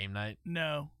ever seen Game Night?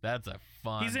 No. That's a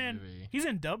fun movie. He's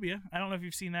in W. I don't know if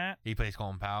you've seen that. He plays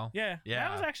Colin Powell. Yeah.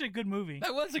 That was actually a good movie.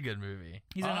 That was a good movie.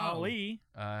 He's in Ali.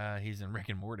 He's in Rick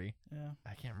and Morty. Yeah.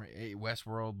 I can't remember.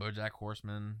 Westworld, BoJack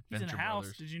Horseman, He's Venture in House.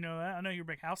 Brothers. Did you know that? I know you're a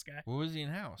big House guy. What was he in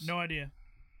House? No idea.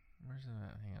 Where's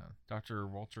that? Hang on. Dr.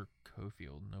 Walter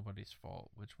Cofield. Nobody's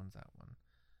Fault. Which one's that one?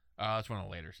 That's one of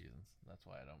the later seasons. That's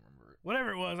why I don't remember it.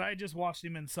 Whatever it was, I just watched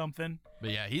him in something. But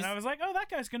yeah, and I was like, oh, that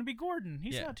guy's gonna be Gordon.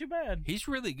 He's not too bad. He's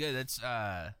really good. That's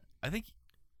I think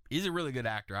he's a really good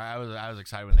actor. I was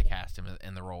excited when they cast him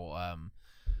in the role.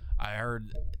 I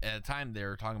heard at a time they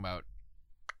were talking about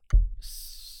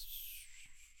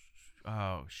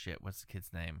oh shit, what's the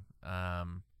kid's name?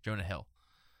 Jonah Hill.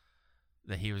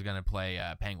 That he was gonna play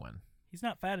Penguin. He's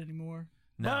not fat anymore.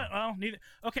 No. But, well, neither.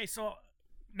 Okay, so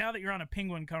now that you're on a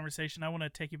Penguin conversation, I want to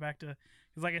take you back to,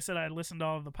 because like I said, I listened to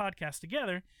all of the podcasts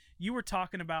together. You were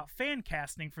talking about fan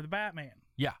casting for the Batman.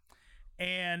 Yeah.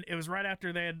 And it was right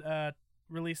after they had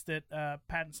released that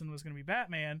Pattinson was going to be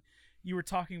Batman. You were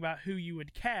talking about who you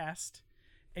would cast,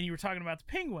 and you were talking about the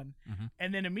Penguin. Mm-hmm.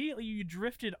 And then immediately you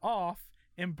drifted off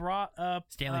and brought up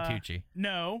Stanley Tucci.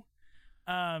 No,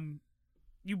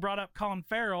 you brought up Colin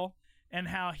Farrell and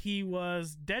how he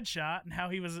was Deadshot and how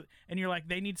he was, and you're like,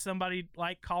 they need somebody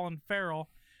like Colin Farrell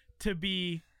to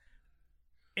be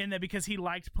in that because he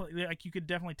liked, like, you could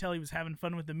definitely tell he was having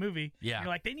fun with the movie. Yeah. And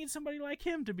you're like, they need somebody like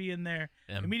him to be in there.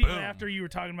 And immediately boom. after you were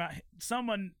talking about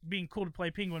someone being cool to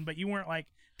play Penguin, but you weren't like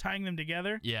tying them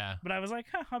together. Yeah. But I was like,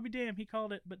 I'll be damned. He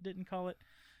called it, but didn't call it.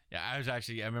 Yeah, I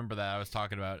remember that. I was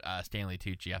talking about Stanley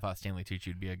Tucci. I thought Stanley Tucci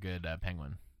would be a good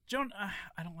Penguin.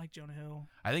 I don't like Jonah Hill.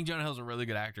 I think Jonah Hill's a really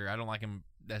good actor. I don't like him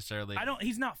necessarily.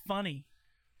 He's not funny.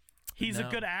 He's a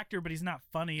good actor, but he's not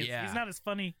funny. He's not as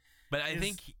funny. But I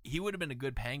think he would have been a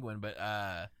good Penguin. But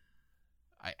I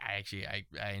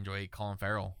enjoy Colin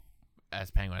Farrell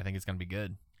as Penguin. I think it's gonna be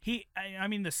good. I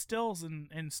mean, the stills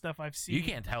and stuff I've seen. You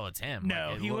can't tell it's him.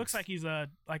 No, he looks like he's a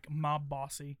mob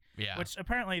bossy. Yeah. Which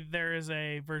apparently there is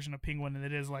a version of Penguin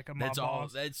that is like a mob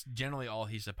boss. That's generally all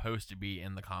he's supposed to be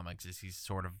in the comics. Is he's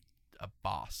sort of a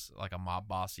boss, like a mob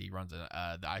boss. He runs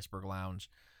the Iceberg Lounge.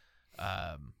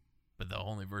 But the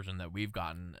only version that we've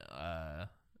gotten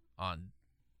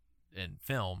in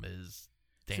film is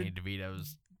Danny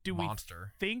DeVito's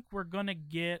monster. Do we think we're gonna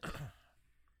get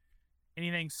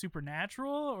anything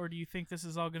supernatural, or do you think this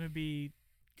is all going to be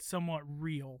somewhat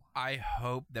real? I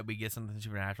hope that we get something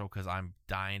supernatural because I'm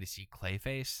dying to see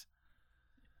Clayface.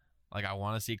 Like, I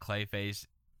want to see Clayface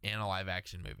in a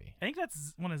live-action movie. I think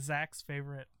that's one of Zack's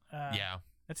favorite. Yeah.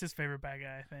 That's his favorite bad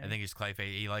guy, I think. it's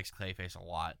Clayface. He likes Clayface a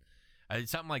lot.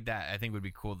 Something like that I think would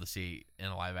be cool to see in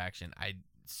a live-action.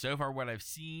 So far, what I've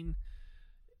seen,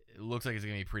 it looks like it's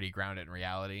going to be pretty grounded in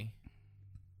reality.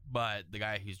 But the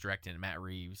guy who's directing, Matt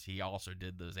Reeves, he also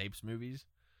did those Apes movies.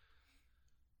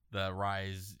 The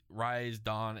Rise,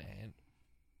 Dawn, and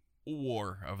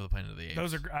War Over the Planet of the Apes.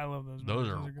 I love those movies. Those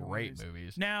are great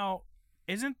movies. Now,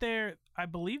 isn't there, I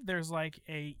believe there's like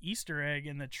a Easter egg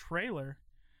in the trailer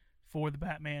for the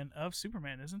Batman of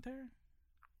Superman, isn't there?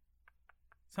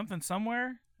 Something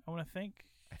somewhere, I want to think.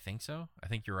 I think so. I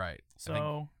think you're right.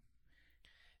 So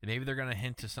maybe they're going to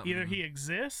hint to something. Either he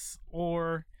exists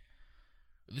or...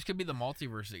 This could be the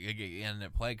multiverse again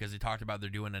at play because they talked about they're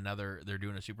doing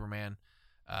a Superman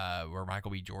where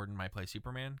Michael B. Jordan might play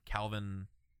Superman. Calvin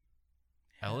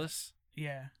Ellis,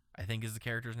 yeah, I think is the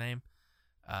character's name.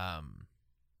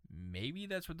 Maybe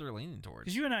that's what they're leaning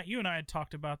towards. Because you and I had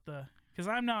talked about because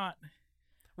I'm not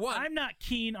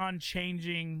keen on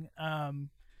changing.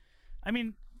 I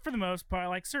mean, for the most part,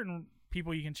 like certain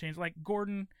people you can change, like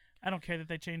Gordon. I don't care that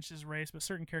they changed his race, but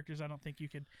certain characters I don't think you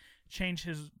could change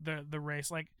the race.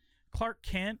 Like Clark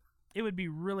Kent, it would be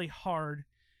really hard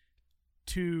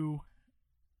to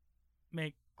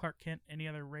make Clark Kent any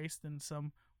other race than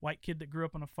some white kid that grew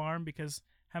up on a farm, because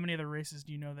how many other races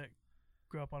do you know that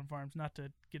grew up on farms? Not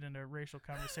to get into a racial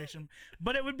conversation,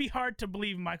 but it would be hard to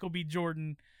believe Michael B.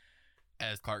 Jordan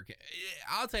as Clark Kent.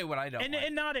 I'll tell you what I don't and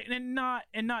like.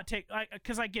 not take,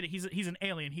 because I get it. He's an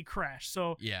alien. He crashed.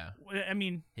 So yeah, I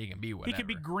mean, he can be whatever. He could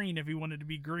be green if he wanted to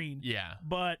be green. Yeah,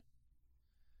 but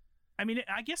I mean,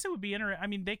 I guess it would be interesting. I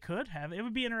mean, they could have. It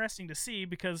would be interesting to see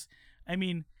because, I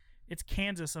mean, it's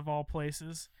Kansas of all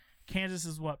places. Kansas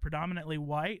is predominantly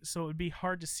white, so it would be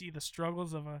hard to see the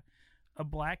struggles of a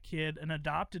black kid, an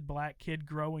adopted black kid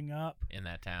growing up in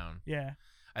that town. Yeah,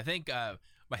 I think.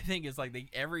 My thing is like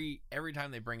every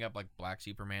time they bring up like Black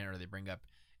Superman or they bring up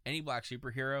any black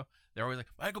superhero, they're always like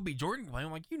Michael B. Jordan playing.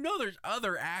 I'm like, there's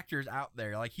other actors out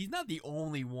there. Like he's not the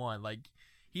only one. Like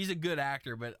he's a good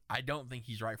actor, but I don't think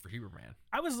he's right for Superman.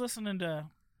 I was listening to,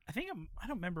 I don't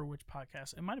remember which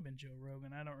podcast. It might have been Joe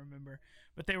Rogan. I don't remember,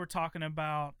 but they were talking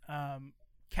about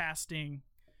casting,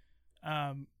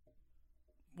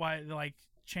 why like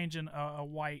changing a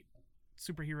white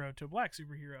superhero to a black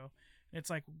superhero. It's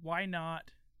like, why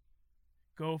not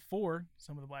go for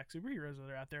some of the black superheroes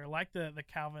that are out there, like the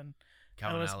Calvin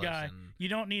Ellis guy. You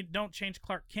don't change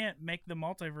Clark Kent, make the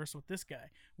multiverse with this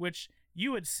guy, which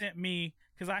you had sent me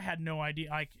because I had no idea.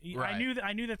 Like right.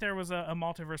 I knew that there was a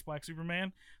multiverse Black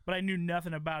Superman, but I knew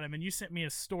nothing about him. And you sent me a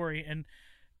story, and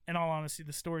in all honesty,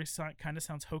 the story kind of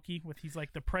sounds hokey. With he's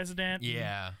like the president.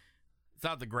 Yeah, it's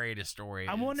not the greatest story.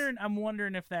 I'm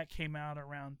wondering if that came out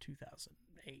around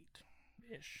 2008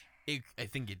 ish. I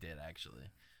think it did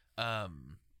actually.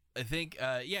 I think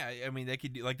yeah, I mean they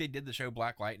could do, like they did the show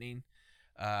Black Lightning,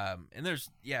 and there's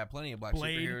plenty of black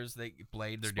superheroes.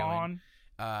 Blade they're Spawn.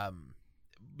 doing.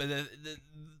 But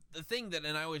the thing that,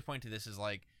 and I always point to this, is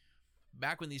like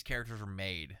back when these characters were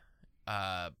made,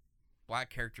 black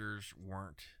characters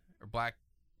weren't, or black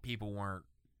people weren't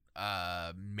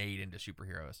made into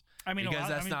superheroes. I mean, because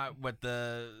that's not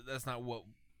what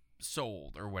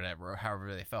sold or whatever, or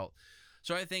however they felt.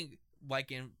 So I think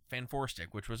like in Fan Four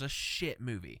Stick, which was a shit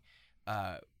movie,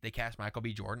 they cast Michael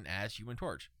B. Jordan as Human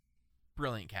Torch.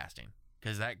 Brilliant casting,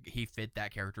 because he fit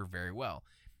that character very well.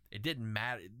 It didn't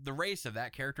matter. The race of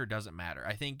that character doesn't matter.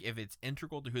 I think if it's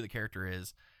integral to who the character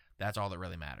is, that's all that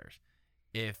really matters.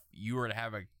 If you were to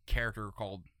have a character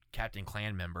called Captain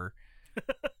Clan Member,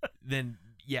 then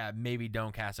yeah, maybe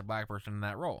don't cast a black person in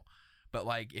that role. But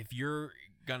like, if you're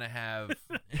gonna have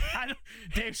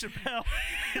Dave Chappelle,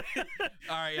 all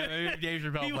right, yeah, maybe if Dave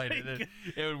Chappelle played it,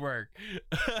 it would work.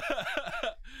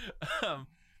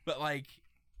 But like,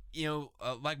 you know,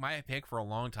 like my pick for a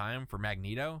long time for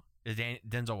Magneto is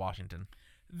Denzel Washington.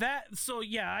 I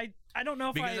don't know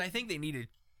if because I think they needed,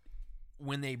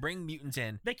 when they bring mutants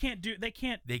in, they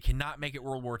cannot make it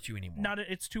World War II anymore.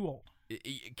 It's too old.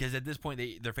 Because at this point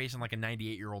they're facing like a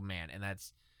 98-year-old man, and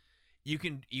that's you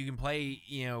can play,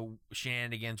 you know,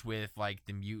 shenanigans with like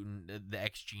the mutant, the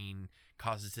X gene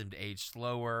causes him to age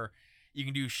slower. You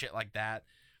can do shit like that,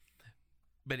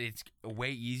 but it's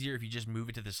way easier if you just move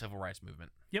it to the civil rights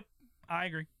movement. Yep, I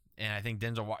agree. And I think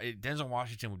Denzel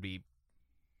Washington would be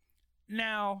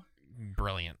now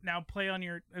brilliant. Now play on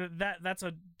your that's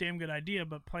a damn good idea,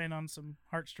 but playing on some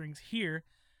heartstrings here.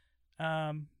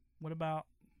 What about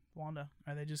Wanda?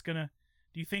 Are they just gonna?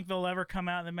 Do you think they'll ever come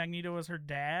out that Magneto was her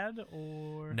dad,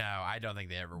 or no? I don't think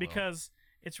they ever will. Because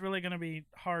it's really gonna be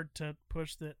hard to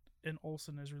push that an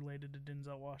Olsen is related to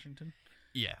Denzel Washington.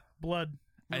 Yeah, blood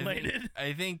related.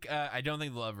 I think I don't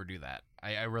think they'll ever do that.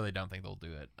 I really don't think they'll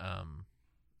do it.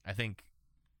 I think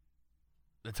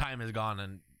the time has gone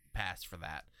and passed for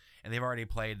that, and they've already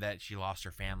played that she lost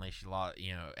her family, she lost,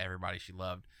 you know, everybody she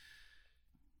loved.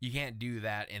 You can't do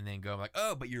that and then go like,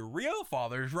 oh, but your real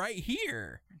father's right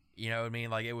here. You know what I mean?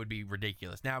 Like, it would be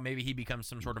ridiculous. Now, maybe he becomes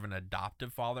some sort of an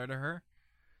adoptive father to her.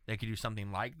 They could do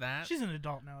something like that. She's an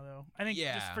adult now, though. I think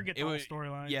just forget the whole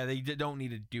storyline. Yeah, they don't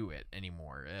need to do it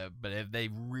anymore. But if they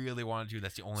really wanted to,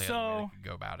 that's the only other way they could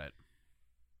go about it.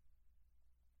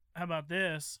 How about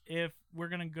this? If we're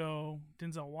going to go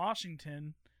Denzel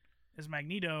Washington as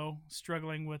Magneto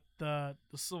struggling with the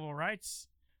civil rights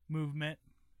movement,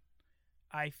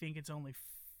 I think it's only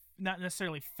not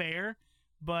necessarily fair,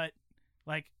 but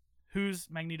like, who's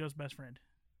Magneto's best friend?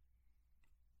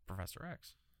 Professor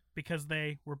X. Because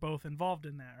they were both involved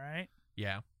in that, right?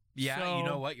 Yeah. Yeah, so, you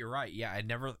know what? You're right. Yeah,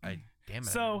 damn it, I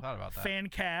never thought about that. Fan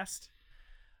cast.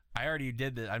 I already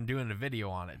did that. I'm doing a video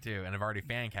on it too, and I've already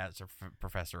fan cast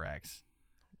Professor X.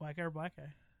 White guy or black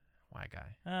guy? White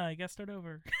guy. You gotta start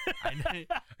over.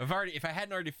 If I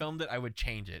hadn't already filmed it, I would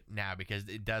change it now because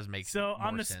it does make more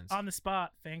sense. On the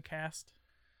spot, fan cast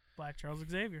Black Charles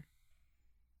Xavier.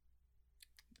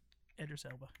 Idris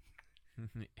Elba.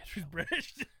 He's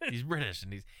British. He's British,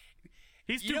 and he's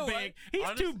too big. He's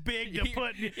too big to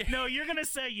put. No, you're gonna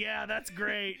say, yeah, that's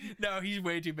great. No, he's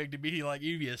way too big to be like.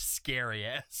 He'd be a scary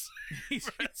ass.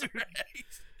 He's like,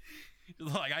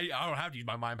 I don't have to use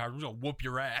my mind power. I'm just gonna whoop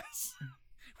your ass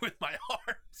with my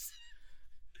arms.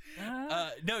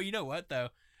 No, you know what though?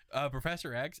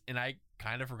 Professor X, and I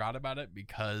kind of forgot about it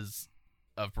because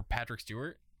of Patrick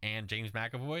Stewart and James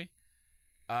McAvoy.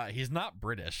 He's not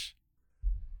British.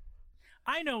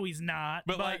 I know he's not,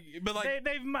 but I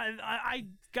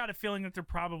got a feeling that they're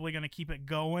probably going to keep it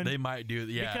going. They might do,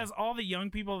 yeah. Because all the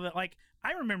young people that like,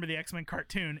 I remember the X-Men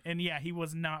cartoon, and yeah, he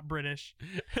was not British.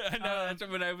 No, that's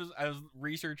when I was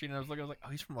researching, and I was like, oh,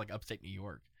 he's from like upstate New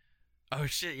York. Oh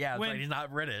shit, yeah, that's right, he's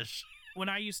not British. When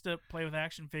I used to play with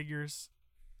action figures,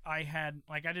 I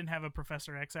didn't have a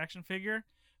Professor X action figure,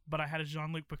 but I had a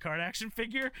Jean-Luc Picard action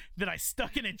figure that I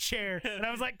stuck in a chair, and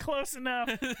I was like, close enough,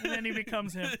 and then he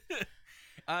becomes him.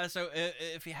 So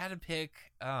if you had to pick,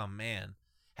 oh man,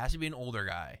 has to be an older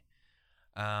guy.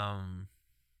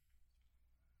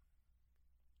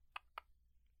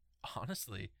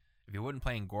 Honestly, if you wasn't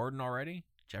playing Gordon already,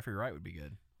 Jeffrey Wright would be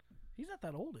good. He's not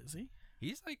that old, is he?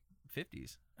 He's like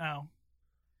 50s. Oh.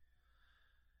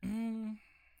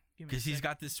 Because he's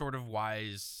got this sort of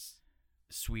wise,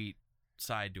 sweet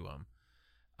side to him,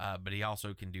 but he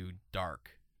also can do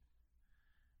dark,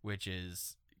 which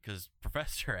is because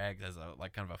Professor X has a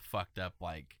like kind of a fucked up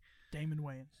like Damon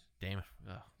Wayans.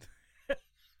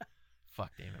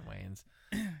 Fuck Damon Wayans.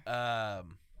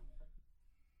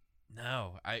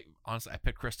 No, I honestly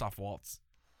picked Christoph Waltz.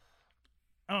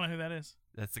 I don't know who that is.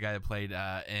 That's the guy that played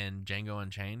in Django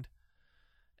Unchained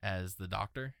as the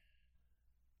Doctor.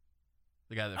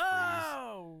 The guy that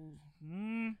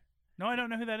frees. No, I don't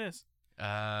know who that is.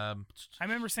 I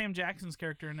remember Sam Jackson's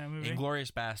character in that movie.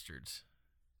 Inglourious Bastards.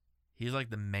 He's like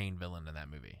the main villain in that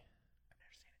movie. I've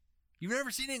never seen it. You've never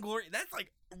seen Inglourious? That's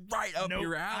like right up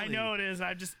your alley. I know it is.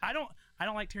 I don't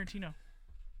like Tarantino.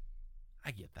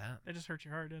 I get that. That just hurts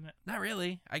your heart, doesn't it? Not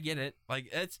really. I get it.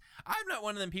 Like, I'm not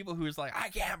one of them people who's like, I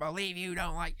can't believe you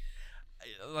don't like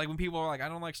when people are like, I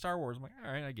don't like Star Wars. I'm like,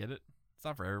 all right, I get it. It's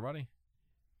not for everybody.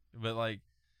 But like,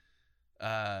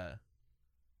 I'm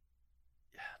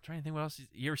trying to think what else.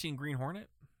 You ever seen Green Hornet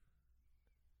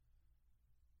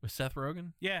with Seth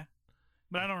Rogen? Yeah,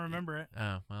 but I don't remember it.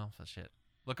 Oh well, that's shit.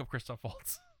 Look up Christoph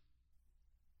Waltz.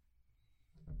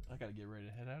 I gotta get ready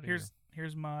to head out of here.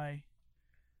 Here's my.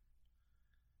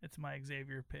 It's my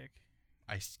Xavier pick.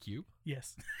 Ice Cube?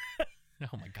 Yes. Oh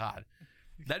my god,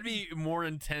 that'd be more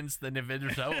intense than if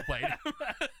Idris Elba played him.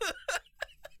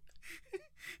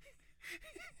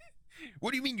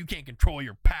 What do you mean you can't control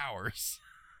your powers?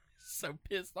 So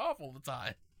pissed off all the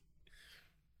time.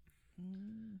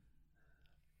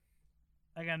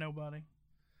 I got nobody.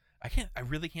 I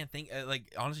really can't think.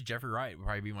 Like, honestly, Jeffrey Wright would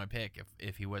probably be my pick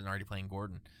if he wasn't already playing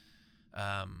Gordon.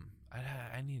 I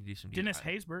need to do some. Dennis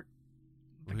Haysbert,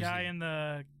 the guy in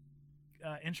the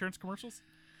insurance commercials.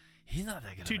 He's not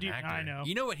that good of an actor. I know.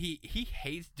 You know what? He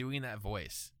hates doing that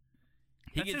voice.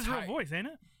 That's his real voice, ain't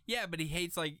it? Yeah, but he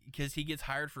hates because he gets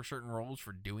hired for certain roles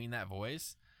for doing that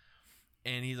voice,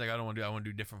 and he's like, I don't want to do. I want to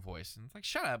do a different voice. And it's like,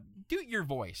 shut up, do your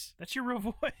voice. That's your real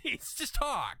voice. Just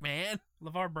talk, man.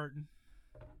 LeVar Burton.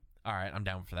 All right, I'm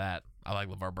down for that. I like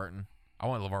LeVar Burton. I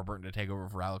want LeVar Burton to take over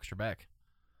for Alex Trebek.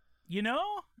 You know,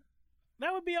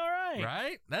 that would be all right.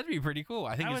 Right? That'd be pretty cool.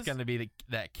 I think it's going to be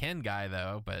that Ken guy,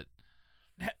 though, but...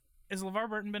 Has LeVar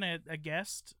Burton been a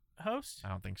guest host? I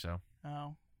don't think so.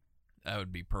 Oh. That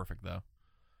would be perfect, though.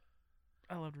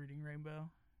 I loved Reading Rainbow.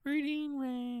 Reading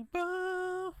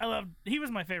Rainbow. He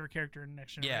was my favorite character in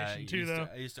Next Generation, too, though.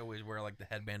 I used to always wear, the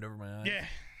headband over my eyes. Yeah.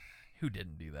 Who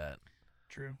didn't do that?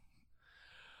 True.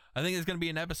 I think it's going to be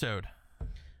an episode.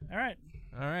 All right,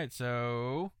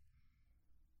 so...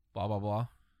 Blah, blah, blah.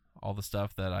 All the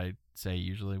stuff that I say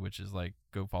usually, which is,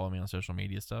 go follow me on social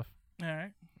media stuff. All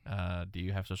right. Do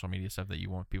you have social media stuff that you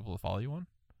want people to follow you on?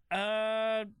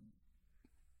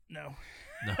 No.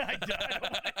 I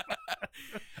don't.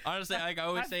 Honestly, I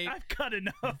always say... I've cut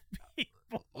enough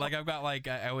people. I've got,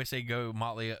 I always say go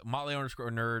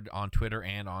Motley_nerd on Twitter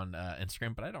and on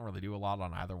Instagram, but I don't really do a lot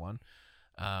on either one.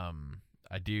 I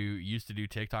used to do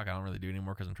TikTok. I don't really do it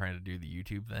anymore because I'm trying to do the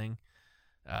YouTube thing.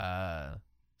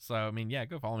 So, I mean, yeah,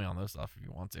 go follow me on those stuff if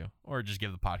you want to. Or just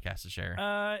give the podcast a share.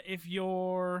 If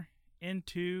you're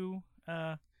into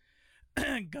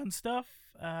gun stuff,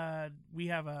 we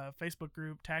have a Facebook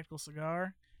group, Tactical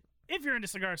Cigar. If you're into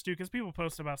cigars, too, because people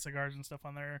post about cigars and stuff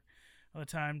on there all the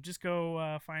time, just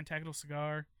go find Tactical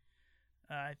Cigar.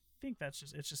 I think it's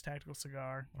just Tactical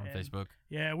Cigar. On Facebook?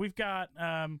 Yeah, we've got,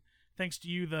 thanks to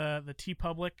you, the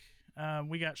TeePublic.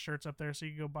 We got shirts up there, so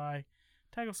you can go buy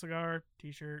Tactical Cigar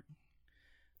t-shirt.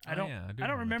 I don't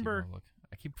remember.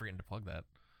 I keep forgetting to plug that.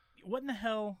 What in the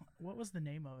hell? What was the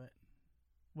name of it?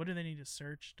 What do they need to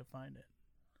search to find it?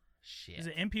 Shit. Is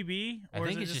it MPB? Or I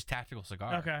think it's just Tactical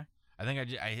Cigar. Okay. I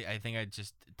think I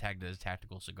just tagged it as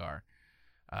Tactical Cigar,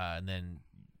 and then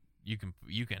you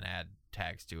can add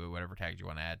tags to it, whatever tags you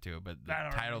want to add to it. But the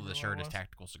title of the shirt is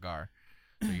Tactical Cigar,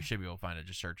 so you should be able to find it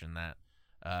just searching that.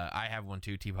 I have one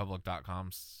too, tpublic.com.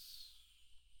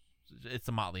 It's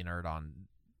the Motley Nerd on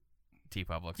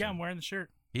TeePublic. Yeah, I'm wearing the shirt.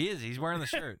 He is. He's wearing the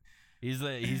shirt. He's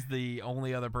the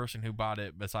only other person who bought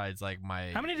it besides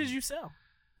my. How many did you sell?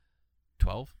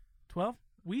 12. 12.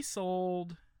 We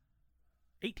sold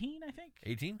 18, I think.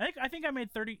 18. I think I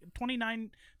made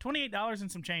 $28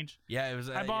 and some change. Yeah, it was.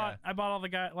 I bought all the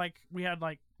guys. We had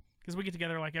because we get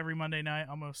together every Monday night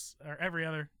almost, or every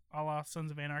other, a la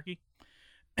Sons of Anarchy,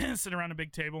 sit around a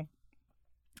big table.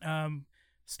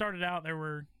 Started out there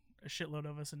were a shitload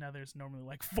of us, and now there's normally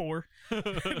 4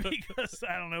 because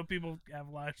I don't know, people have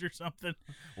lives or something.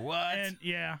 What? And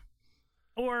yeah,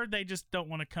 or they just don't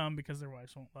want to come because their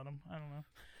wives won't let them. I don't know.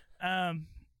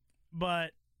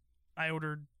 But I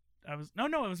ordered. It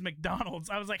was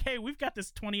McDonald's. I was like, hey, we've got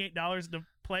this $28 to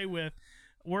play with.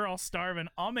 We're all starving.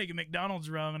 I'll make a McDonald's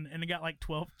run, and it got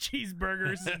 12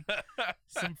 cheeseburgers and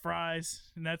some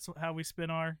fries, and that's how we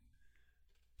spent our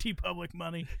TeePublic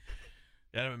money.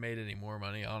 I haven't made any more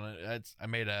money on it. I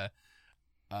made a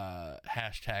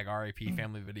hashtag RIP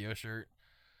family video shirt.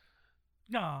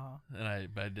 Nah. But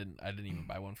I didn't even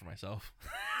buy one for myself.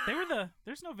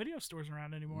 There's no video stores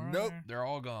around anymore. Nope, they're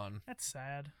all gone. That's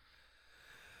sad.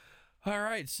 All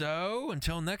right, so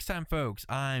until next time, folks,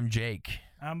 I'm Jake.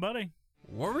 I'm Buddy.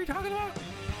 What were we talking about?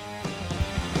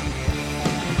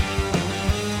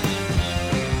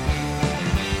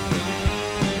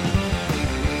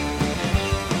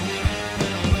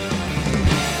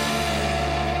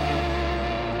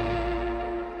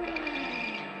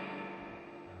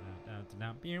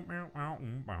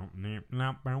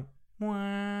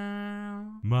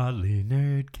 Motley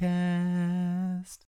Nerdcast.